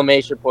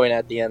exclamation point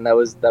at the end. That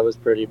was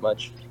pretty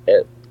much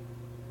it.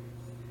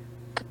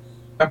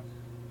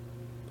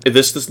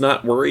 This does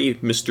not worry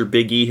Mr.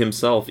 Big E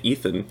himself,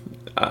 Ethan.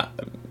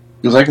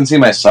 Because I can see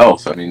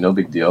myself. I mean, no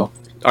big deal.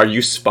 Are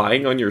you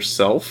spying on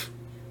yourself?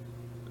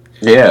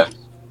 Yeah.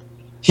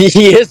 He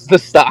is the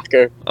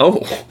stalker. Oh,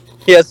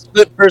 He has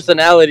split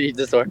personality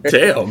disorder.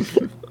 damn.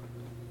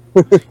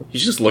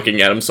 He's just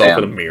looking at himself Damn.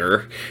 in a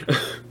mirror.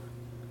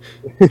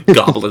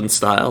 Goblin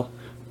style.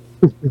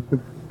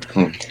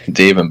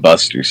 Dave and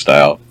Buster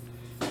style.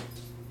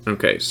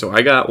 Okay, so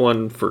I got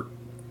one for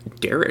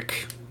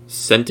Derek.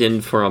 Sent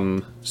in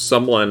from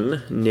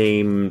someone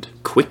named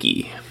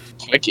Quickie.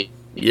 Quickie.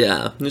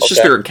 Yeah, it's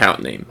just Okay. their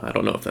account name. I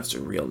don't know if that's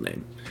their real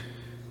name.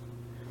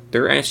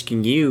 They're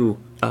asking you,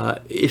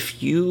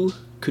 if you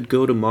could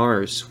go to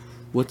Mars,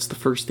 what's the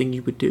first thing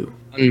you would do?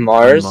 On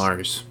Mars? On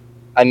Mars.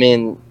 I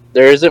mean,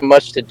 there isn't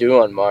much to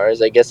do on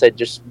Mars. I guess I'd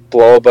just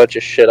blow a bunch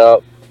of shit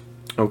up.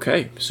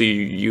 Okay, so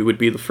you would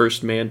be the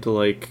first man to,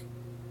 like,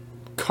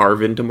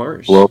 carve into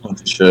Mars. Blow a bunch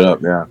of shit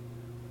up, yeah.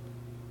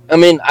 I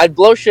mean, I'd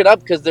blow shit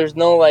up because there's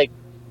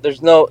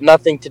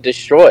nothing to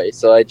destroy.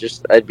 So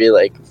I'd be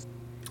like,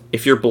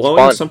 If you're blowing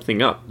fun.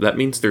 something up, that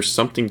means there's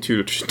something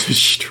to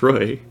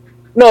destroy.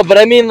 no, but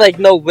I mean like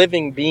no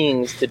living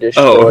beings to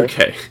destroy. Oh,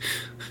 okay.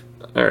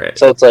 Alright.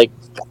 So it's like,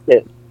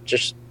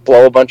 just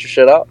blow a bunch of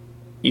shit up.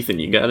 Ethan,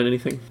 you got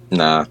anything?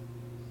 Nah.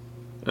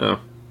 Oh.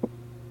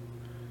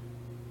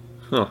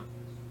 Huh.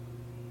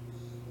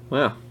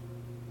 Wow.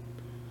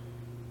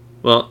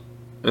 Well,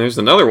 there's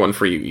another one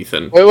for you,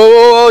 Ethan.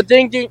 Whoa,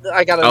 ding, ding.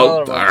 I got Oh,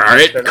 another one.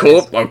 alright,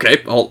 cool.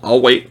 Okay,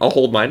 I'll wait. I'll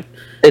hold mine.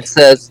 It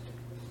says,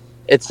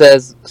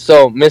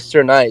 so,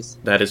 Mr. Nice,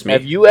 That is me.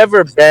 have you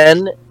ever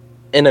been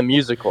in a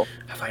musical?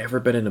 Have I ever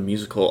been in a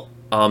musical?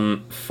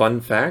 Fun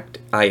fact,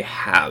 I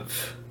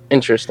have.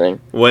 Interesting.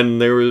 When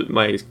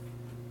my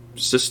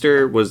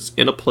sister was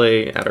in a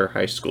play at our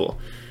high school.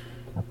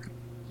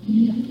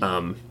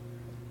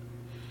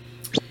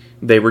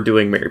 They were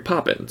doing Mary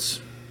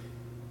Poppins.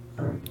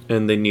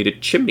 And they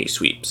needed chimney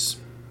sweeps.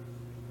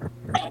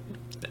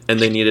 And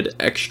they needed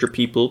extra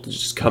people to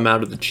just come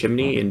out of the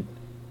chimney and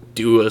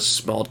do a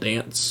small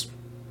dance.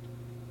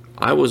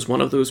 I was one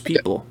of those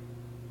people.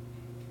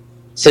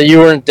 So you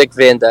weren't Dick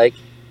Van Dyke?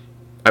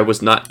 I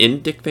was not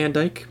in Dick Van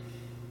Dyke.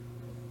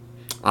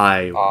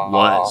 I Aw.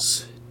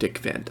 was Dick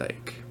Van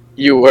Dyke.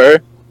 You were?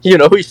 You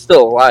know he's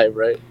still alive,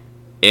 right?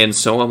 And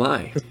so am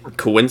I.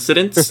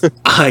 Coincidence?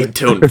 I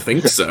don't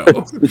think so.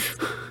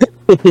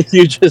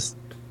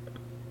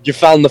 You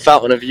found the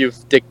fountain of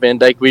youth, Dick Van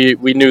Dyke. We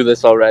knew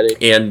this already.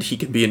 And he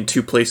can be in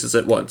two places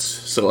at once.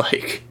 So,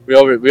 like, We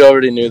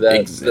already knew that.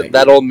 Exactly.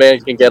 That old man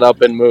can get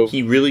up and move.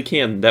 he really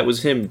can. That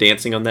was him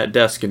dancing on that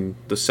desk in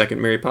the second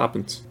Mary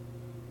Poppins.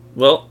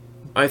 Well,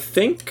 I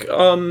think,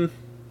 that'll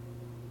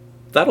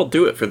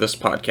do it for this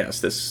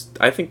podcast.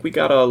 I think we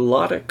got a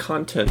lot of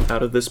content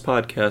out of this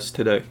podcast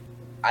today.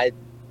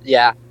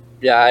 Yeah,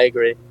 I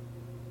agree.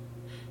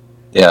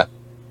 Yeah.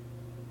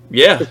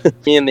 Yeah,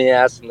 Me in the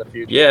ass in the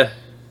future. yeah.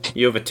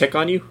 You have a tick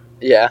on you?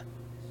 Yeah.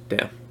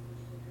 Damn.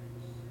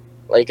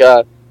 Like,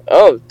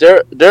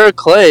 Derek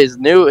Clay's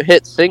new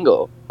hit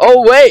single.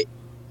 Oh, wait!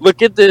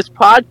 look at this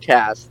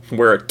podcast.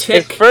 We're a His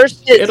tick.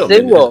 first hit Hit him in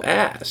single. his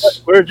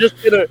ass.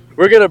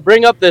 We're gonna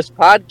bring up this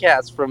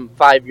podcast from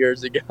 5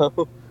 years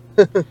ago.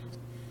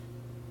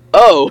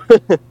 Oh,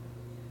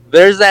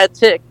 there's that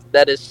tick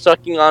that is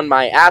sucking on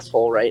my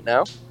asshole right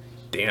now.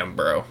 Damn,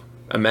 bro.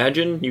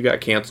 Imagine you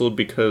got canceled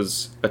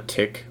because a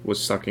tick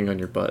was sucking on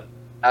your butt.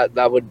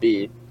 That would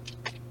be.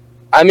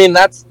 I mean,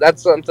 that's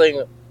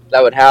something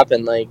that would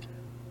happen. Like,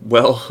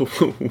 Well,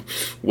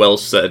 well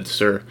said,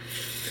 sir.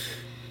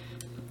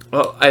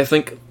 Well, I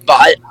think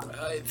but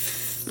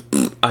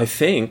I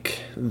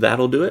think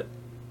that'll do it.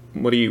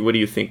 What do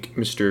you think,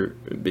 Mr.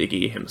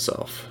 Biggie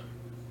himself?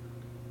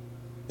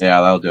 Yeah,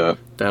 that'll do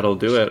it. That'll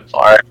do it.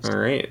 all right. All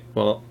right.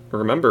 Well,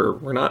 remember,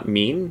 we're not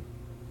mean.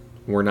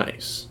 We're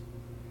nice.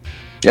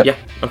 Yep. Yeah.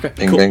 Okay.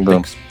 Bing, cool. bang,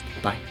 boom. Thanks.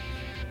 Bye.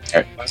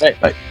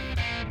 Hey.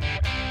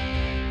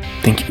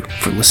 Thank you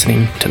for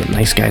listening to the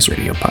Nice Guys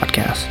Radio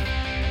podcast.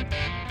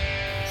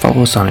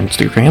 Follow us on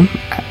Instagram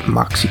at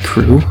Moxie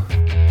Crew,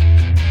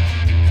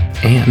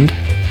 and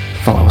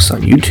follow us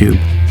on YouTube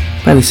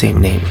by the same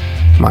name,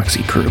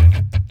 Moxie Crew.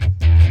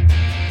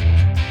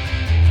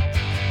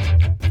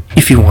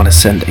 If you want to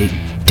send a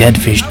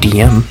Deadfish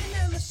DM,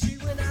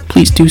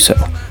 please do so,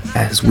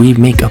 as we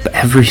make up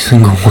every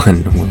single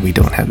one when we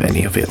don't have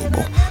any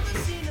available.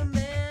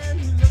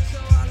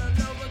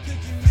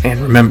 And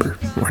remember,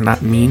 we're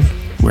not mean,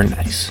 we're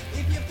nice.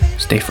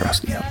 Stay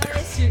frosty out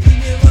there.